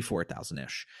 so 84,000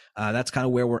 ish. That's kind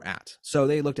of where we're at. So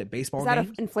they looked at baseball Is that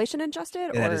games. inflation adjusted?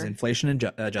 Or? That is inflation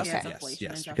adjusted. Yeah, it's Yes, inflation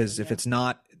yes. adjusted, Because if yeah. it's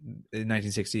not in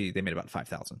 1960, they made about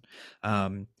 5,000.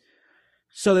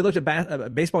 So they looked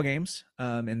at baseball games,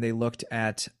 and they looked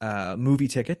at movie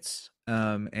tickets,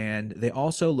 and they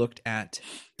also looked at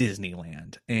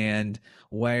Disneyland, and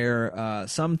where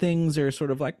some things are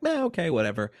sort of like, okay,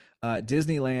 whatever.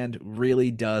 Disneyland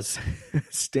really does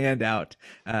stand out,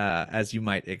 as you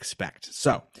might expect.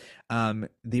 So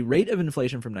the rate of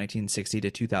inflation from 1960 to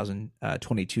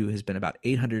 2022 has been about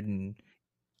 888%.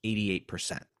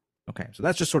 Okay, so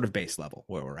that's just sort of base level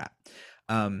where we're at.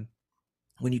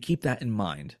 When you keep that in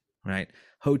mind, right,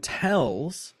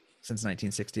 hotels since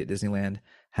 1960 at Disneyland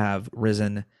have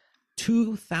risen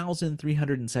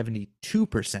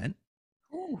 2,372%.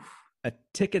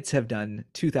 Tickets have done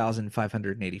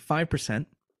 2,585%.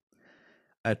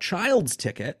 A child's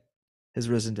ticket has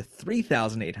risen to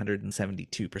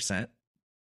 3,872%.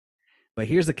 But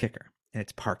here's the kicker, and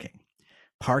it's parking.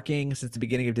 Parking since the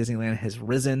beginning of Disneyland has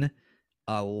risen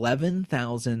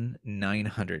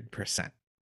 11,900%.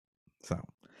 So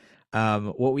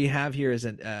what we have here is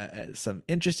some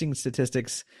interesting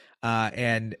statistics,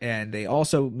 and they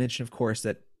also mention, of course,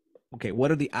 that, okay,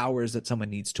 what are the hours that someone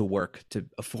needs to work to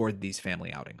afford these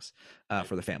family outings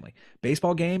for the family?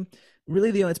 Baseball game,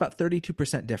 really, it's about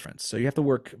 32% difference. So you have to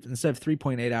work, instead of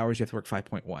 3.8 hours, you have to work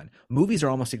 5.1. Movies are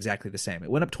almost exactly the same.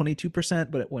 It went up 22%,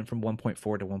 but it went from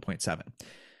 1.4 to 1.7.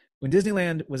 When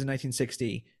Disneyland was in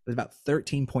 1960, it was about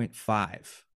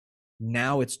 13.5.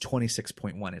 Now it's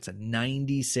 26.1. It's a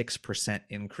 96%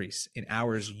 increase in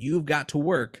hours you've got to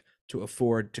work to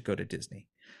afford to go to Disney.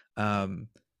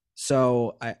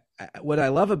 So what I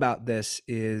love about this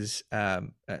is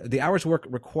the hours work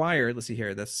required. Let's see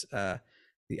here. That's the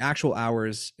actual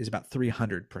hours is about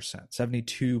 300%,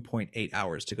 72.8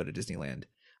 hours to go to Disneyland,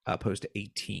 opposed to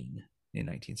 18 in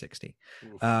 1960.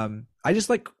 I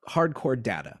just like hardcore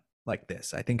data like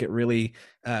this. I think it really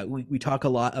we talk a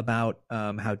lot about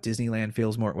how Disneyland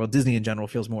feels more, well, Disney in general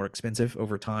feels more expensive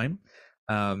over time,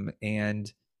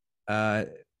 and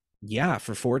yeah,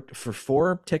 for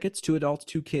four tickets, 2 adults,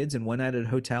 2 kids, and 1 night at a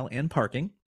hotel and parking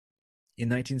in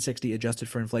 1960, adjusted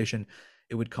for inflation,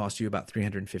 it would cost you about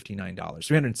 $359,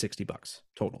 $360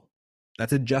 total.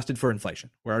 That's adjusted for inflation.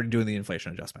 We're already doing the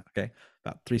inflation adjustment. Okay,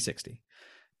 about $360.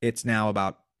 It's now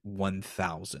about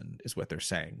 1,000 is what they're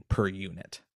saying per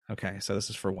unit. Okay, so this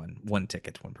is for one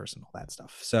ticket, one person, all that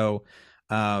stuff. So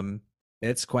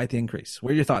it's quite the increase.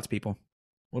 What are your thoughts, people?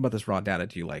 What about this raw data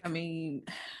do you like? I mean,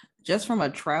 just from a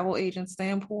travel agent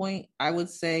standpoint, I would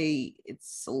say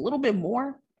it's a little bit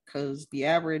more because the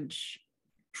average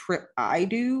trip I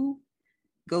do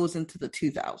goes into the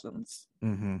 2000s.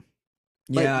 Mm-hmm.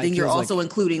 But Yeah, then you're also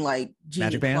including like Genie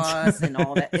Magic bands? Plus and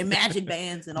all that, and Magic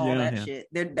Bands and all Yeah, that yeah. shit.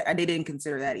 They didn't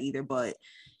consider that either. But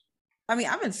I mean,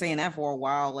 I've been saying that for a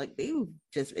while. Like they've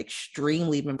just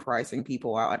extremely been pricing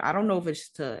people out, and I don't know if it's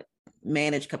to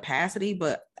manage capacity,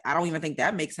 but I don't even think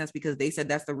that makes sense because they said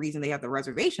that's the reason they have the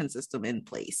reservation system in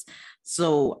place.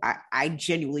 So I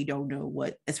genuinely don't know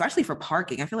what, especially for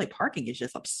parking. I feel like parking is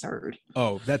just absurd.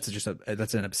 Oh, that's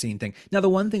an obscene thing. Now, the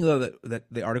one thing though that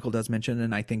the article does mention,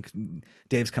 and I think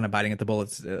Dave's kind of biting at the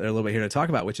bullets a little bit here to talk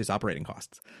about, which is operating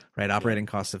costs. Right, operating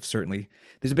costs have certainly.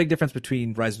 There's a big difference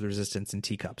between Rise of the Resistance and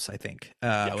teacups. I think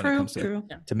when it comes to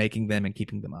making them and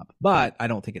keeping them up. But I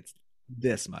don't think it's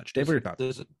this much. Dave, what are your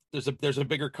thoughts? There's a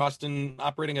bigger cost in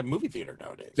operating a movie theater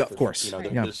nowadays. Yeah, of course.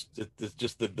 There's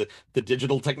just the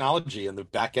digital technology and the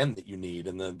back end that you need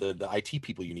and the IT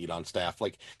people you need on staff.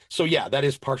 Like, so yeah, that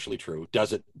is partially true.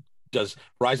 Does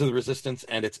Rise of the Resistance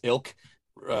and its ilk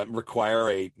require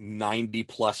a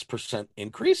 90+%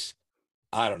 increase?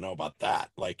 I don't know about that.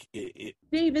 Like,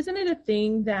 Dave, isn't it a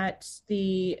thing that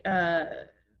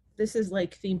this is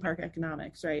like theme park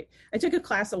economics, right? I took a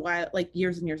class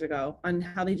years and years ago on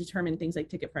how they determine things like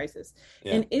ticket prices.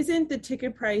 Yeah. And isn't the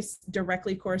ticket price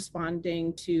directly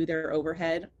corresponding to their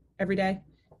overhead every day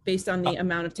based on the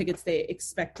amount of tickets they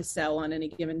expect to sell on any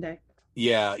given day?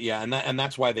 Yeah. And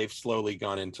that's why they've slowly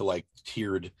gone into like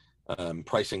tiered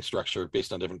pricing structure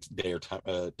based on different day or time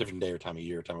of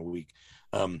year, time of week.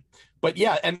 But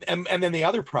yeah, and then the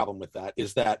other problem with that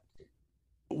is that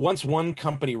once one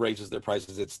company raises their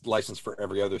prices, it's licensed for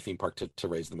every other theme park to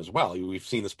raise them as well. We've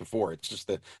seen this before. It's just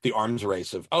the arms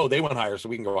race of, oh, they went higher, so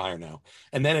we can go higher now.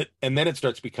 And then it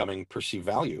starts becoming perceived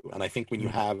value. And I think when you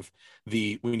have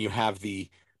the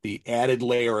added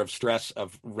layer of stress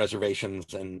of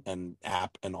reservations and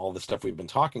app and all the stuff we've been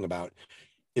talking about,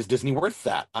 is Disney worth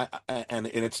that? And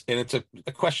it's a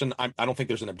question I don't think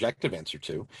there's an objective answer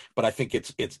to, but I think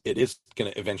it is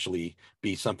going to eventually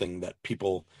be something that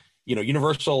people.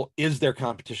 Universal is their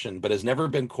competition, but has never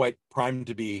been quite primed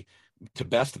to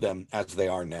best them as they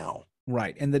are now.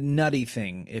 Right. And the nutty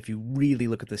thing, if you really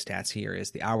look at the stats here,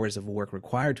 is the hours of work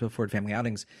required to afford family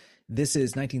outings. This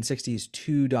is 1960's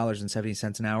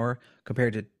 $2.70 an hour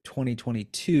compared to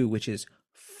 2022, which is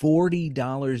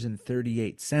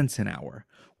 $40.38 an hour.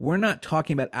 We're not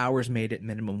talking about hours made at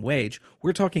minimum wage.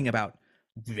 We're talking about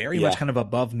very much kind of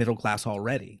above middle class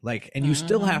already. Like, and you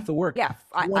still have to work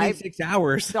 26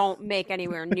 hours. Don't make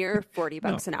anywhere near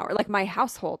 $40 an hour. Like my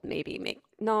household my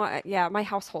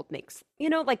household makes,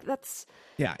 that's.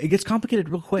 Yeah. It gets complicated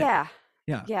real quick. Yeah.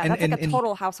 Yeah. Yeah. That's like a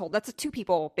total household. That's two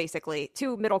people, basically,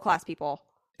 two middle class people.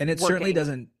 And it certainly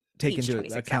doesn't take into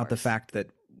account the fact that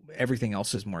everything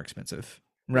else is more expensive.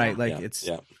 Right. Yeah. Like it's.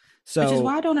 Yeah. So, which is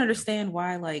why I don't understand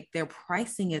why like they're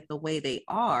pricing it the way they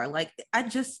are. Like I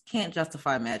just can't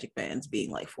justify Magic Bands being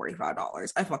like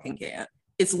 $45. I fucking can't.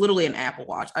 It's literally an Apple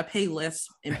Watch. I pay less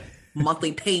in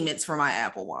monthly payments for my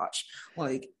Apple Watch.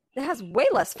 Like it has way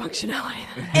less functionality.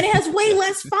 And it has way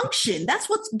less function. That's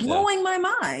what's blowing my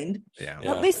mind. Yeah.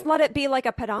 Well, at least let it be like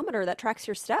a pedometer that tracks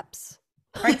your steps.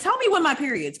 Right. Tell me when my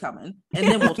period's coming and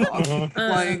then we'll talk.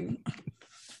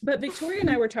 But Victoria and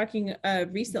I were talking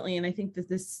recently, and I think that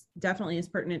this definitely is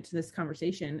pertinent to this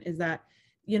conversation, is that,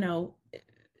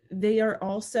 they are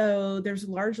also, there's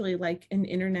largely like an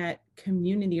internet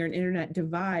community or an internet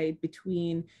divide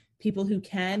between people who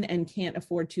can and can't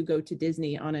afford to go to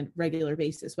Disney on a regular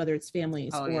basis, whether it's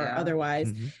families or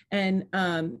otherwise. Mm-hmm. And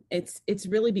it's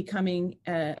really becoming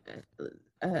a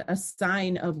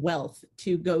sign of wealth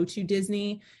to go to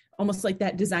Disney. Almost like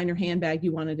that designer handbag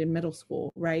you wanted in middle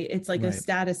school, right? It's like a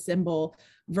status symbol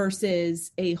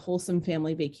versus a wholesome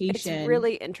family vacation. It's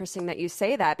really interesting that you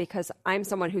say that because I'm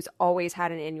someone who's always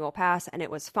had an annual pass and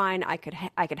it was fine. I could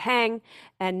hang.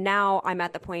 And now I'm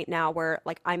at the point now where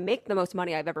like I make the most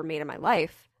money I've ever made in my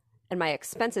life and my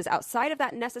expenses outside of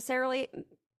that necessarily,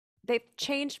 they've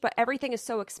changed, but everything is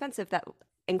so expensive that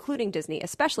including Disney,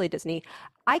 especially Disney,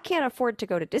 I can't afford to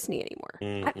go to Disney anymore.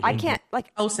 Mm-hmm. I can't like,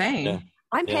 same. Yeah.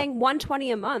 I'm paying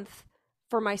 $120 a month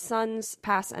for my son's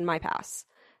pass and my pass.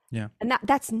 Yeah. And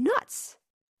that's nuts.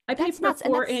 I pay for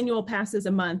 4 annual passes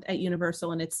a month at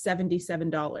Universal and it's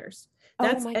 $77.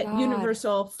 That's at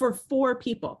Universal for 4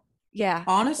 people. Yeah.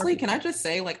 Honestly, can I just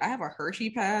say, like, I have a Hershey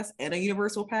pass and a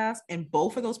Universal pass, and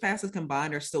both of those passes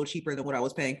combined are still cheaper than what I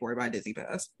was paying for my Disney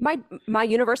pass. My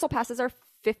Universal passes are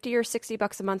 $50 or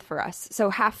 $60 a month for us, so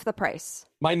half the price.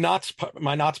 My Knott's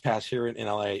pass here in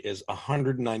LA is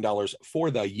 $109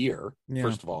 for the year,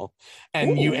 first of all,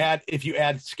 and if you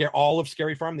add all of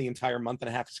Scary Farm, the entire month and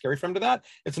a half of Scary Farm to that,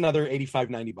 it's another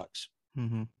 $85-$90.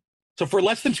 Mm-hmm. So for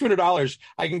less than $200,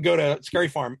 I can go to Scary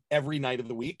Farm every night of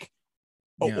the week.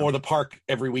 Or the park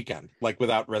every weekend, like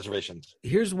without reservations.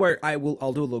 Here's where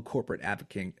I'll do a little corporate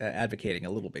advocating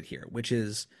a little bit here, which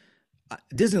is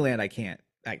Disneyland. I can't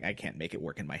make it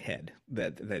work in my head,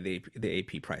 the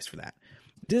AP price for that.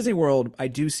 Disney World, I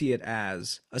do see it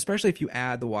as, especially if you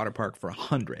add the water park for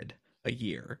 $100 a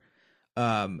year,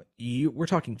 we're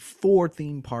talking 4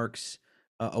 theme parks,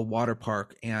 a water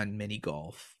park, and mini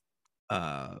golf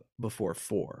before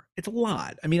 4. It's a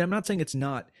lot. I mean, I'm not saying it's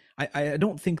not. I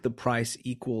don't think the price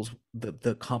equals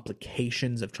the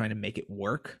complications of trying to make it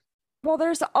work. Well,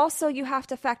 there's also, you have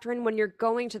to factor in when you're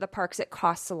going to the parks, it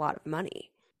costs a lot of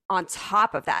money on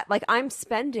top of that. Like I'm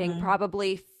spending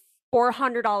probably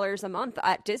 $400 a month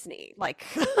at Disney. Like,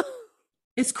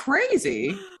 It's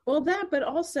crazy. Well, that, but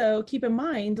also keep in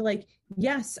mind, like,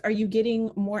 yes, are you getting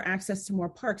more access to more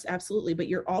parks? Absolutely. But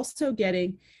you're also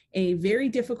getting a very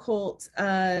difficult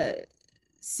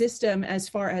system as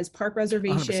far as park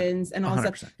reservations and all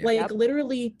stuff. 100%, yeah. Like, Yep.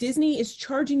 literally, Disney is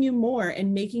charging you more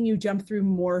and making you jump through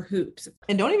more hoops.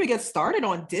 And don't even get started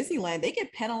on Disneyland. They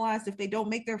get penalized if they don't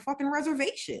make their fucking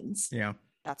reservations. Yeah.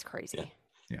 that's crazy.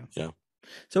 Yeah.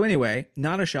 So anyway,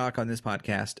 not a shock on this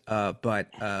podcast, but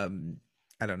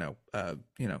I don't know,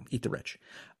 eat the rich.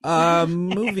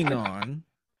 Moving on.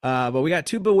 But we got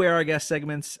 2 Beware Our Guest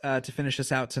segments to finish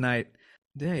us out tonight.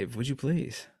 Dave, would you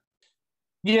please?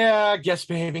 Yeah, guest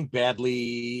behaving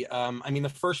badly. I mean, the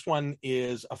first one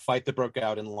is a fight that broke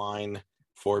out in line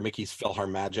for Mickey's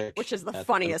PhilharMagic, Which is the at-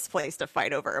 funniest place to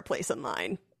fight over a place in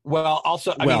line. Well,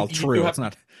 also, I mean, True. you have,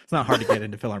 It's not hard to get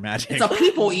into PhilharMagic. It's a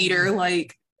people eater.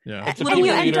 Like, Yeah. It's a And you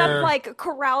people end eater. up like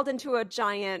corralled into a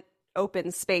giant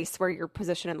open space where your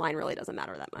position in line really doesn't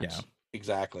matter that much. Yeah.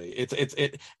 Exactly.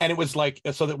 And it was like,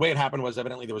 so the way it happened was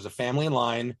evidently there was a family in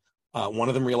line. One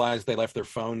of them realized they left their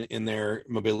phone in their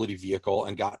mobility vehicle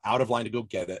and got out of line to go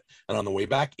get it. And on the way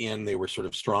back in, they were sort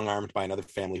of strong-armed by another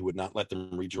family who would not let them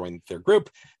rejoin their group.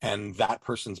 And that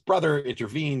person's brother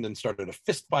intervened and started a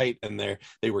fist fight. And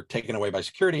they were taken away by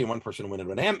security. And one person went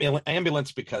into an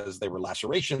ambulance because they were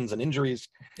lacerations and injuries.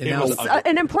 And It that was was- ugly.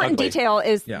 An important Ugly. detail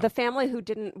is Yeah. the family who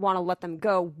didn't want to let them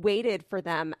go waited for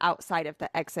them outside of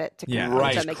the exit to Yeah. confront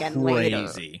Right. them again later.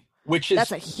 Crazy. Which is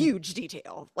That's a huge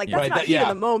detail. Like, Yeah. that's Right, not that- heat of yeah.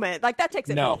 the moment. Like, that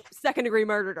takes it No. from second-degree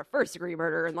murder to first-degree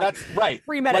murder and like that's right.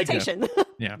 premeditation.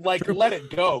 Yeah. Like, let it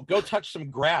go. Go touch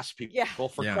some grass, people. Yeah.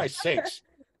 For Yeah. Christ's sakes.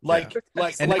 Like,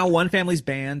 And now one family's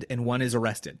banned and one is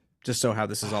arrested. Just so how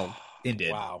this is all ended.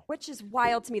 wow. Which is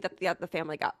wild to me that the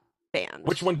family got banned.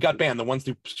 Which one got banned? The ones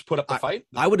who put up the fight?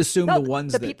 I would assume No, the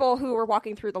ones the that people who were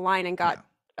walking through the line and got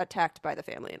Yeah. attacked by the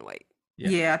family in white.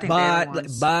 yeah, I think they're the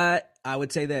ones. But I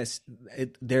would say this: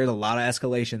 there's a lot of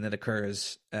escalation that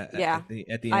occurs. Yeah. at the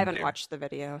end. I haven't there. watched the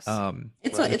videos.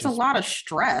 It's Right, it's which a is- lot of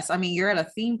stress. I mean, you're at a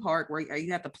theme park where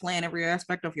you have to plan every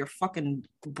aspect of your fucking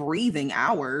breathing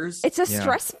hours. It's a Yeah.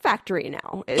 stress factory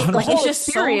now. It's, The like, whole each it's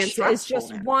so experience is stressful,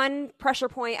 just man. one pressure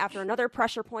point after another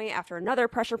pressure point after another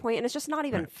pressure point, and it's just not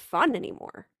even Right. fun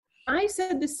anymore. I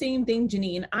said the same thing,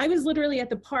 Janine. I was literally at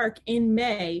the park in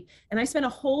May, and I spent a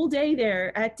whole day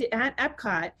there at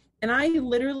Epcot, and I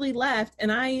literally left,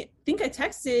 and I think I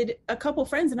texted a couple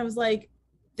friends, and I was like,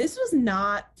 this was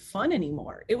not fun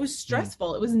anymore. It was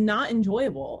stressful. It was not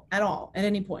enjoyable at all at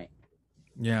any point.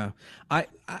 Yeah, I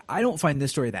don't find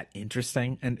this story that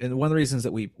interesting, and one of the reasons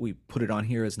that we put it on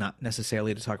here is not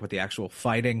necessarily to talk about the actual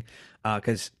fighting,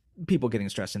 because people getting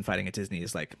stressed and fighting at Disney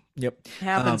is like, yep, It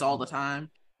happens all the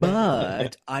time.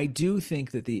 But I do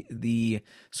think that the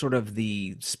sort of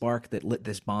the spark that lit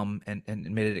this bomb and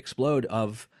made it explode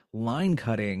of line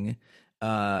cutting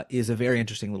is a very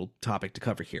interesting little topic to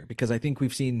cover here, because I think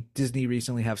we've seen Disney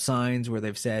recently have signs where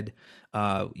they've said,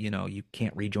 you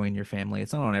can't rejoin your family.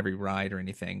 It's not on every ride or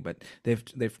anything, but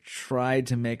they've tried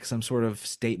to make some sort of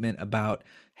statement about,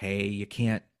 hey, you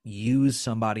can't use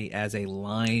somebody as a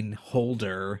line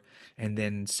holder, and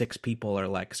then 6 people are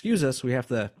like, excuse us, we have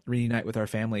to reunite with our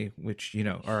family, which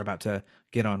are about to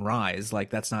get on Rise. Like,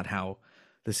 that's not how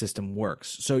the system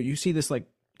works. So you see this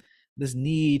this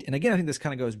need, and again, I think this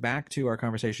kind of goes back to our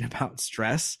conversation about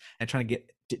stress and trying to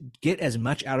get as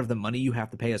much out of the money you have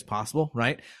to pay as possible,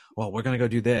 right? Well, we're going to go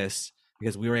do this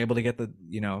because we were able to get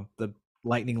the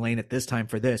lightning lane at this time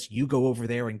for this. You go over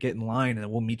there and get in line, and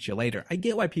then we'll meet you later. I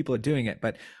get why people are doing it,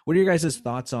 but what are your guys'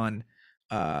 thoughts on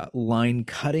line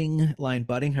cutting, line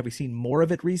butting? Have we seen more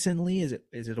of it recently? Is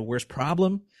it a worse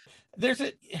problem?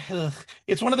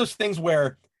 It's one of those things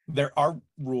where there are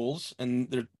rules,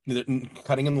 and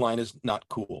cutting in line is not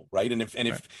cool, right? And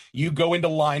if you go into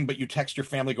line but you text your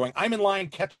family going, I'm in line,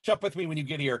 catch up with me when you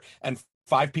get here, and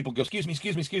 5 people go, excuse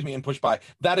me, and push by,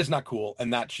 that is not cool,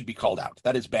 and that should be called out.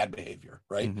 That is bad behavior,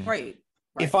 right? Mhm. Right.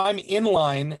 If I'm in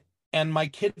line and my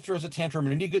kid throws a tantrum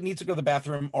and needs to go to the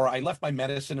bathroom, or I left my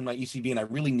medicine in my ECV and I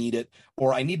really need it,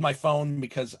 or I need my phone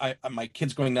because my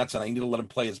kid's going nuts and I need to let him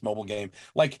play his mobile game,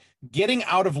 like, getting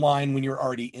out of line when you're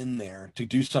already in there to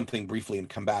do something briefly and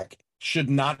come back should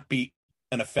not be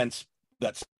an offense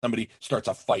that somebody starts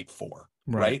a fight for,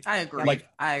 right? I agree. Like,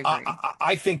 I agree.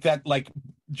 I think that, like,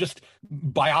 just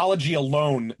biology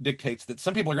alone dictates that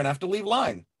some people are going to have to leave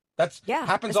line. That's Yeah,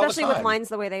 happens all the especially time. with lines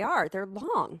the way they are. They're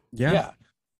long. Yeah.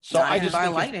 So I just buy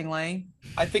think lightning lane.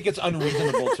 I think it's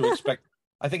unreasonable to expect.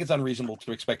 I think it's unreasonable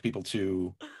to expect people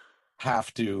to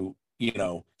have to,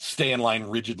 stay in line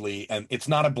rigidly. And it's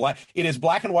not it is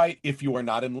black and white if you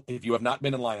have not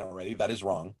been in line already. That is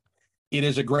wrong. It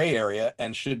is a gray area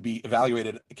and should be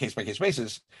evaluated case by case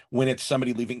basis when it's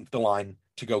somebody leaving the line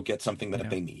to go get something that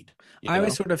they need. I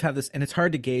always sort of have this, and it's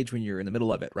hard to gauge when you're in the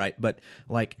middle of it, right? But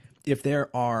like, if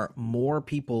there are more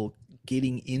people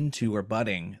getting into or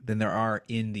butting than there are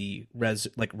in the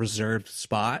reserved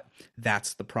spot,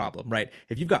 that's the problem, right?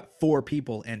 If you've got 4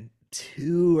 people and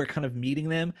 2 are kind of meeting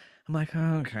them, I'm like,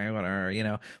 oh, okay,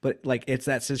 whatever, But like, it's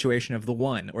that situation of the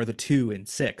 1 or the 2 and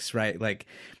 6, right? Like,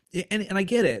 and I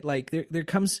get it. Like,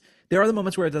 there are the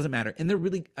moments where it doesn't matter, and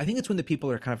I think it's when the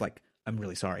people are kind of like, I'm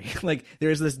really sorry. Like,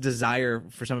 there's this desire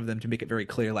for some of them to make it very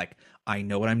clear, like, I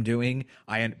know what I'm doing.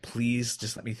 Please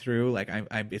just let me through. Like,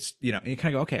 it's, and you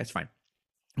kind of go, okay, it's fine.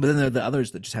 But then there are the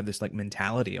others that just have this like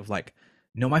mentality of like,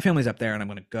 no, my family's up there and I'm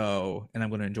going to go and I'm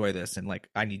going to enjoy this. And like,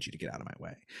 I need you to get out of my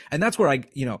way. And that's where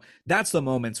that's the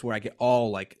moments where I get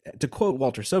all like, to quote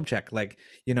Walter Sobchak, like,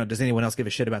 does anyone else give a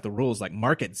shit about the rules? Like,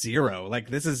 mark it 0. Like,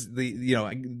 this is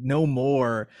no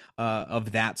more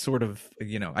of that sort of,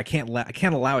 I can't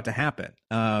allow it to happen.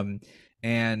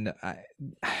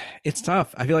 It's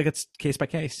tough. I feel like it's case by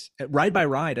case, ride by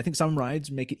ride. I think some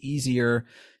rides make it easier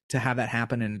to have that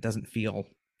happen and it doesn't feel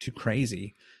too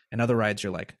crazy. And other rides,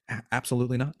 you're like,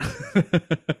 absolutely not.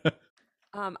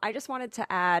 I just wanted to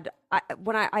add,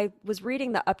 when I was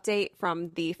reading the update from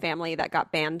the family that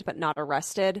got banned but not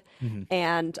arrested,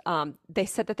 and they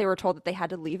said that they were told that they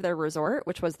had to leave their resort,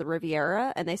 which was the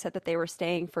Riviera, and they said that they were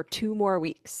staying for 2 more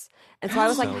weeks. And so I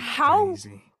was like, how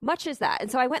much is that?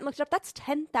 And so I went and looked it up. That's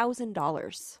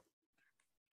 $10,000.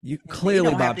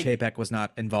 Clearly, Bob Chapek was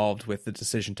not involved with the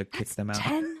decision to kick them out.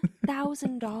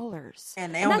 $10,000,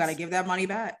 and they don't got to give that money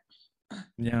back.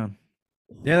 Yeah,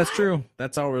 that's true.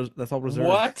 That's all reserved.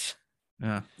 What?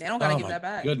 Yeah, they don't got to give that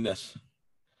back. Goodness.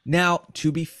 Now,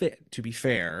 to be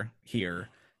fair here,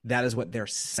 that is what they're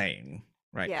saying,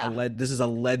 right? Yeah. This is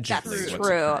allegedly. That's what's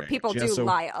true. occurring. People do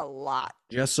lie a lot.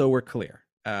 Just so we're clear,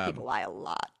 people lie a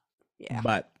lot. Yeah,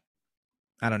 but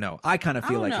I don't know. I kind of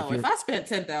feel like if I spent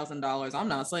 $10,000, I'm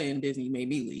not saying Disney made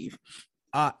me leave.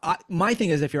 My thing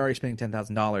is, if you're already spending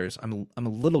 $10,000, I'm a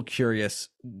little curious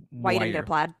why you didn't get a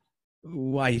plaid.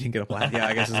 Why you didn't get a plaid? Yeah,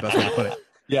 I guess is the best way to put it.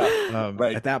 Yeah,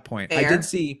 right. At that point, Fair. I did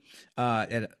see.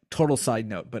 A total side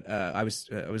note, but I was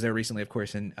there recently, of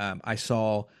course, and I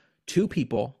saw 2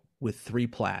 people with 3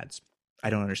 plaids. I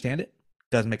don't understand it.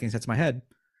 Doesn't make any sense in my head.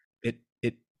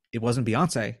 It wasn't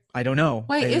Beyonce. I don't know.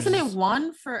 Wait, isn't it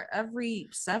 1 for every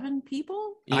 7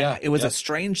 people? Yeah, it was a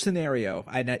strange scenario.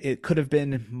 It could have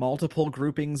been multiple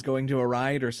groupings going to a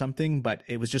ride or something, but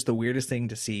it was just the weirdest thing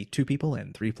to see 2 people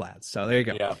and 3 plaids. So there you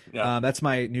go. Yeah. That's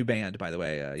my new band, by the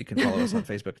way. You can follow us on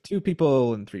Facebook. 2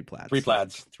 people and 3 plaids. 3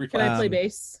 plaids. 3 plaids. Can I play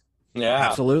bass? Yeah,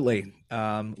 absolutely.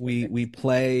 We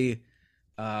play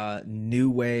new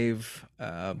wave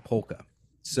polka.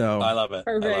 So I love it.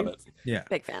 Perfect. I love it. Yeah,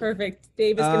 big fan. Perfect.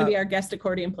 Dave is going to be our guest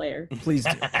accordion player. Please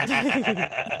do.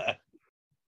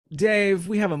 Dave,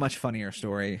 we have a much funnier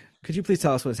story. Could you please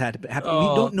tell us what's happened? We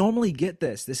don't normally get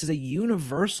this. This is a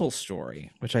Universal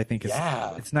story, which I think is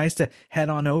it's nice to head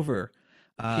on over.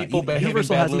 People behaving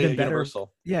badly at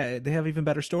Universal. Yeah, they have even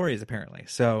better stories apparently.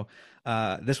 So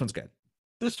this one's good.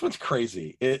 This one's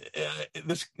crazy.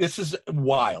 This is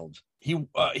wild. He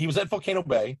was at Volcano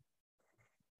Bay.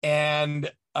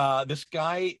 And this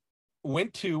guy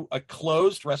went to a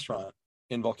closed restaurant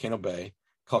in Volcano Bay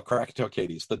called Krakatoa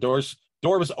Katie's. The door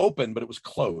was open, but it was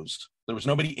closed. There was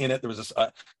nobody in it. There was this,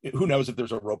 who knows if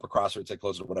there's a rope across or it said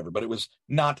closed or whatever, but it was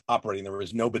not operating. There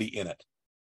was nobody in it.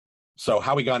 So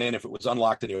how he got in, if it was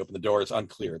unlocked and he opened the door, it's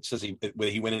unclear. It says he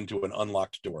went into an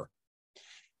unlocked door.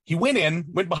 He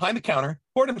went behind the counter,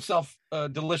 poured himself a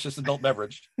delicious adult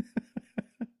beverage.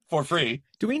 For free.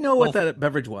 Do we know what that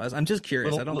beverage was? I'm just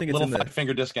curious. I don't think it's in the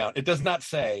 5-finger discount. It does not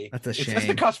say. That's a shame. It says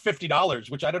it costs $50,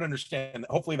 which I don't understand.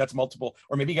 Hopefully that's multiple,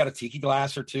 or maybe you got a tiki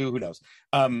glass or 2. Who knows?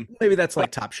 Maybe that's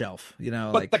like top shelf.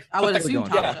 I would assume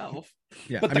top shelf.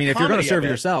 Yeah, I mean, if you're going to serve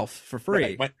yourself for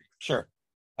free, sure,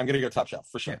 I'm going to go top shelf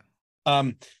for sure.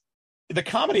 Yeah. The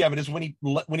comedy of it is when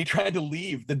he tried to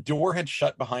leave, the door had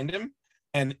shut behind him.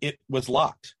 And it was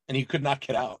locked and he could not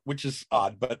get out, which is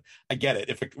odd, but I get it.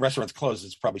 If a restaurant's closed,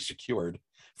 it's probably secured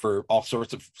for all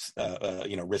sorts of,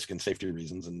 risk and safety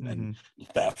reasons and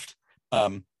theft.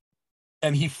 And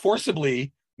he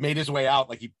forcibly made his way out.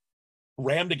 Like he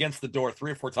rammed against the door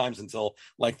 3 or 4 times until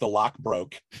like the lock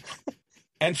broke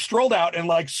and strolled out and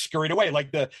like scurried away.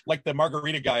 Like the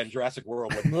margarita guy in Jurassic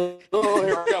World. Like, oh,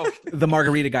 here we go. The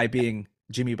margarita guy being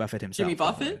Jimmy Buffett himself. Jimmy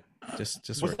Buffett?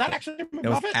 Just was that actually Jimmy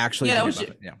Buffett? Was actually Jimmy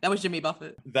Buffett. Yeah, that was Jimmy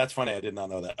Buffett. That's funny. I did not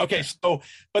know that. Okay, so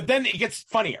but then it gets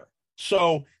funnier.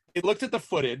 So they looked at the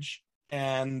footage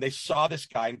and they saw this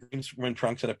guy in green swim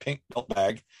trunks and a pink belt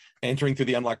bag entering through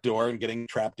the unlocked door and getting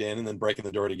trapped in and then breaking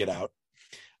the door to get out.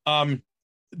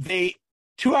 They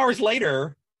 2 hours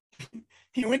later,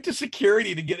 he went to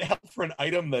security to get help for an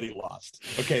item that he lost.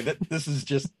 Okay, this is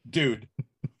just dude.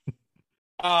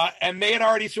 And they had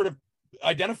already sort of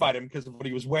identified him because of what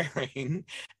he was wearing,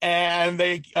 and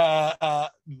the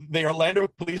Orlando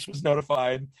police was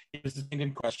notified. He was detained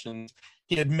in questions.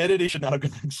 He admitted he should not have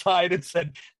gone inside and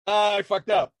said, "I fucked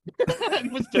up,"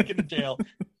 and was taken to jail.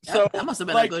 So that must have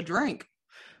been a good drink.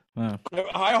 Wow.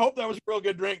 I hope that was a real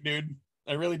good drink, dude.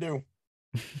 I really do.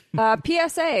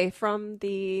 PSA from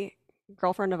the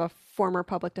girlfriend of a former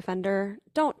public defender: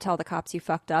 don't tell the cops you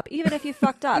fucked up, even if you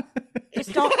fucked up.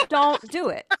 Just don't do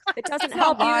it. It doesn't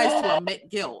help you to admit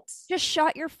guilt. Just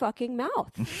shut your fucking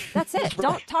mouth. That's it.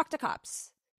 Don't talk to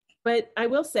cops. But I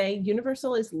will say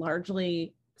Universal is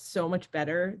largely so much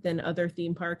better than other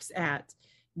theme parks at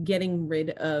getting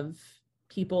rid of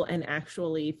people and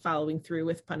actually following through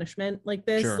with punishment like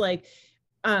this. Sure. Like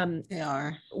they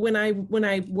are. When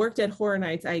I worked at Horror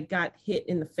Nights, I got hit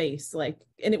in the face, like,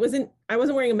 and I wasn't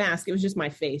wearing a mask, it was just my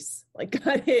face, like,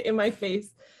 got hit in my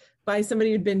face by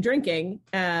somebody who'd been drinking.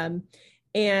 And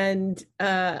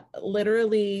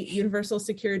literally Universal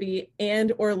Security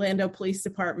and Orlando Police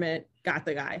Department got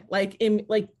the guy.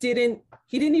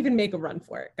 He didn't even make a run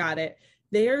for it. Got it.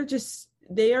 They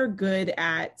are good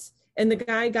at, and the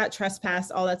guy got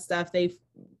trespassed, all that stuff. They,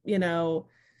 we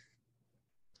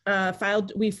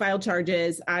filed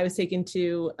charges. I was taken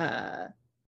to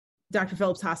Dr.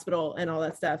 Phillips Hospital and all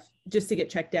that stuff just to get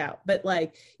checked out. But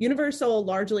like Universal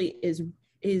largely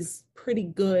is pretty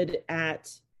good at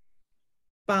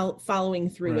following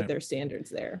through with their standards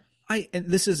there. And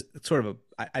this is sort of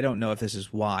I don't know if this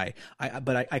is why,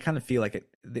 but I kind of feel like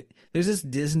there's this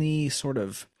Disney sort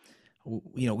of,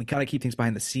 we got to keep things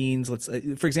behind the scenes. Let's,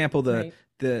 for example, the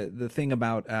thing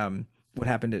about what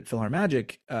happened at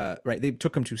PhilharMagic, right? They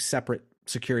took them to separate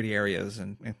security areas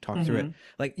and talked through it.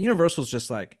 Like Universal's just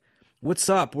like, what's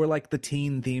up? We're like the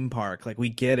teen theme park. Like we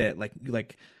get it. Like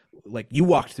you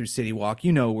walked through City Walk,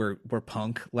 we're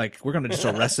punk. Like we're gonna just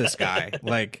arrest this guy.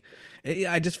 Like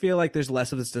I just feel like there's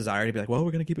less of this desire to be like, well,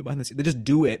 we're gonna keep it behind the scenes. They just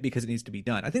do it because it needs to be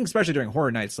done. I think especially during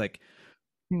Horror Nights, like,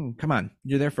 come on,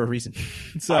 you're there for a reason.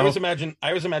 So I always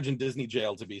imagine Disney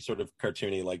jail to be sort of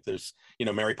cartoony. Like there's,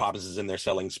 Mary Poppins is in there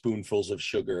selling spoonfuls of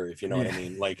sugar, if you know what I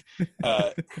mean. Like,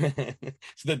 so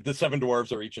the seven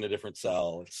dwarves are each in a different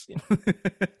cell. It's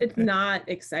It's not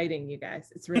exciting, you guys.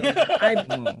 It's really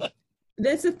not.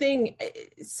 That's the thing.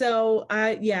 So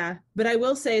but I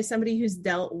will say, as somebody who's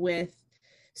dealt with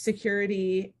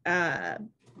security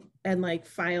and like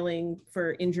filing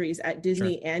for injuries at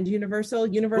Disney and Universal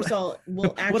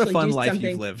will actually what a fun do life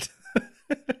something. you've lived.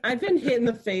 I've been hit in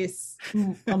the face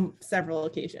several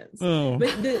occasions. Oh.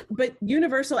 But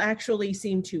Universal actually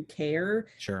seemed to care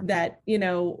that,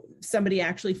 somebody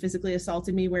actually physically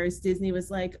assaulted me, whereas Disney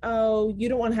was like, oh, you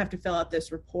don't want to have to fill out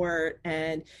this report.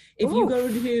 And if you go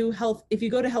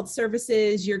to health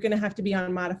services, you're going to have to be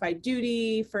on modified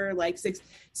duty for like 6.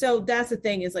 So that's the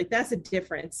thing, is like, that's a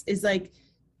difference, is like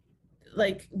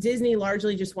Disney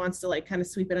largely just wants to like kind of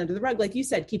sweep it under the rug. Like you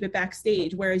said, keep it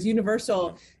backstage. Whereas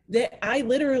Universal, I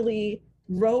literally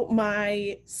wrote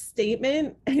my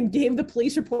statement and gave the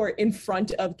police report in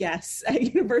front of guests at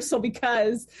Universal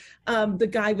because the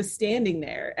guy was standing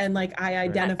there, and like I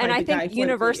identified and I the guy. think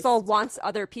Universal wants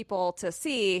other people to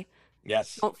see.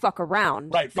 Yes. Don't fuck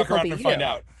around. Right. Fuck around and find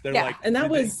out. They're like, and that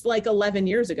was like 11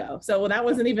 years ago. So that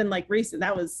wasn't even like recent.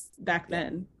 That was back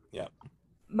then. Yeah.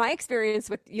 My experience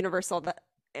with Universal, that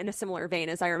in a similar vein,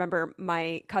 is I remember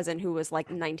my cousin, who was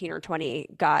like 19 or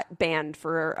 20, got banned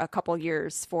for a couple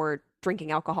years for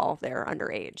drinking alcohol if they're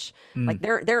underage. Like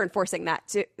they're enforcing that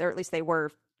too, or at least they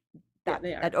were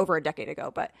that over a decade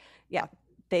ago. But yeah,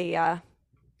 they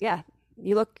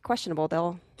you look questionable.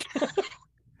 They'll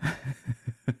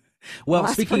well,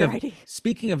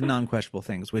 speaking of non-questionable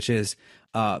things, which is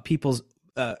people's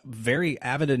very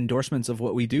avid endorsements of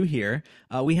what we do here.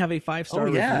 We have a 5-star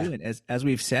review, and as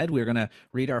we've said, we're going to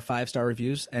read our 5-star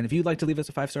reviews. And if you'd like to leave us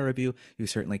a 5-star review, you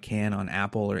certainly can on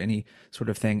Apple or any sort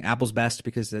of thing. Apple's best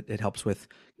because it helps with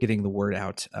getting the word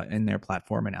out in their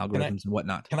platform and algorithms and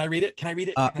whatnot. Can I read it?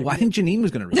 I think Janine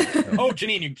was going to read it. So. Oh,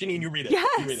 Janine, you read it. Yes.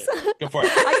 You read it. Go for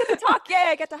it. I get to talk. Yay,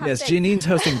 I get to have Yes, things. Janine's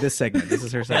hosting this segment. This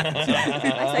is her segment. So.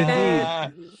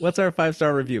 Indeed. What's our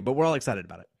 5-star review? But we're all excited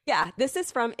about it. Yeah, this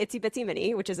is from Itsy Bitsy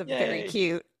Minnie, which is a very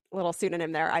cute little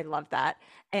pseudonym there. I love that.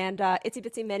 And Itsy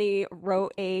Bitsy Minnie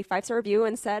wrote a 5-star review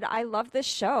and said, I love this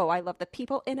show. I love the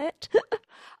people in it.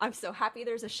 I'm so happy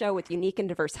there's a show with unique and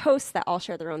diverse hosts that all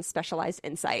share their own specialized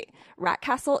insight. Rat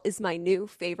Castle is my new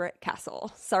favorite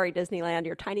castle. Sorry, Disneyland,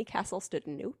 your tiny castle stood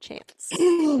no chance.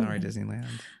 Sorry, Disneyland.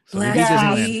 So we do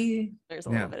Lassie. There's a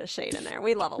Yeah. little bit of shade in there.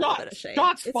 We love a little bit of shade.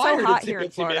 Shots It's fired, so hot Itsy here in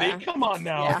Bitsy Minnie. Florida. Come on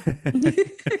now. Yeah.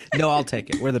 No, I'll take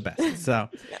it. We're the best. So,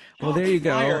 well, there you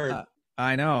go. Fired.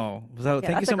 I know. So Yeah, thank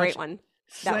you that's so a great much. one.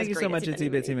 That Thank was you great, so much, Itsy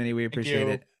Bitsy Minnie. We appreciate you.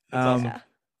 it. That's awesome. Yeah.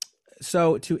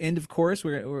 So to end, of course,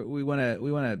 we want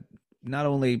to not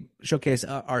only showcase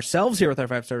ourselves here with our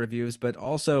 5-star reviews, but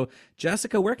also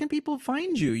Jessica. Where can people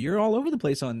find you? You're all over the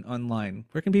place online.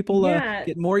 Where can people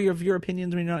get more of your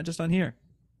opinions when you're not just on here?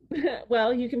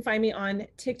 Well, you can find me on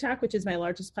TikTok, which is my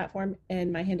largest platform, and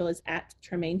my handle is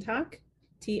 @TremainTalk,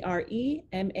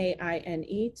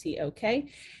 TremainTalk.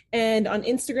 And on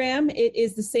Instagram, it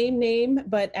is the same name,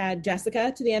 but add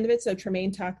Jessica to the end of it. So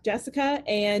Tremain Talk Jessica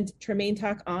and Tremain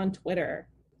Talk on Twitter.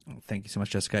 Oh, thank you so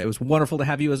much, Jessica. It was wonderful to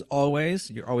have you as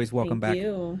always. You're always welcome Thank back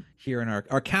you. here in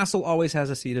our castle. Always has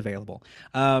a seat available.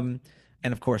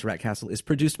 And of course, Rat Castle is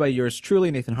produced by yours truly,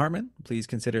 Nathan Hartman. Please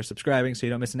consider subscribing so you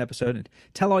don't miss an episode, and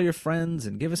tell all your friends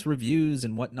and give us reviews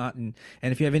and whatnot. And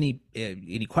if you have any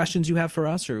questions you have for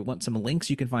us or want some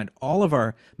links, you can find all of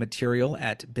our material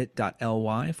at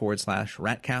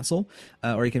bit.ly/ratcastle,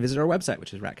 or you can visit our website,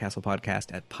 which is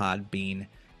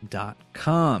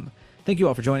ratcastlepodcast.podbean.com. Thank you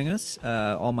all for joining us,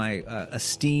 all my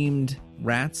esteemed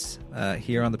rats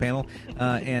here on the panel.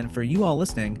 And for you all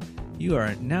listening, you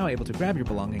are now able to grab your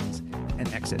belongings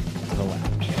and exit to the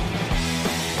lounge.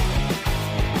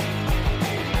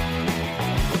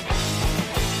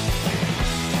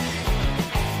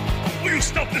 Will you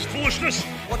stop this foolishness?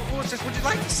 What foolishness would you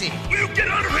like to see? Will you get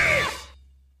out of here?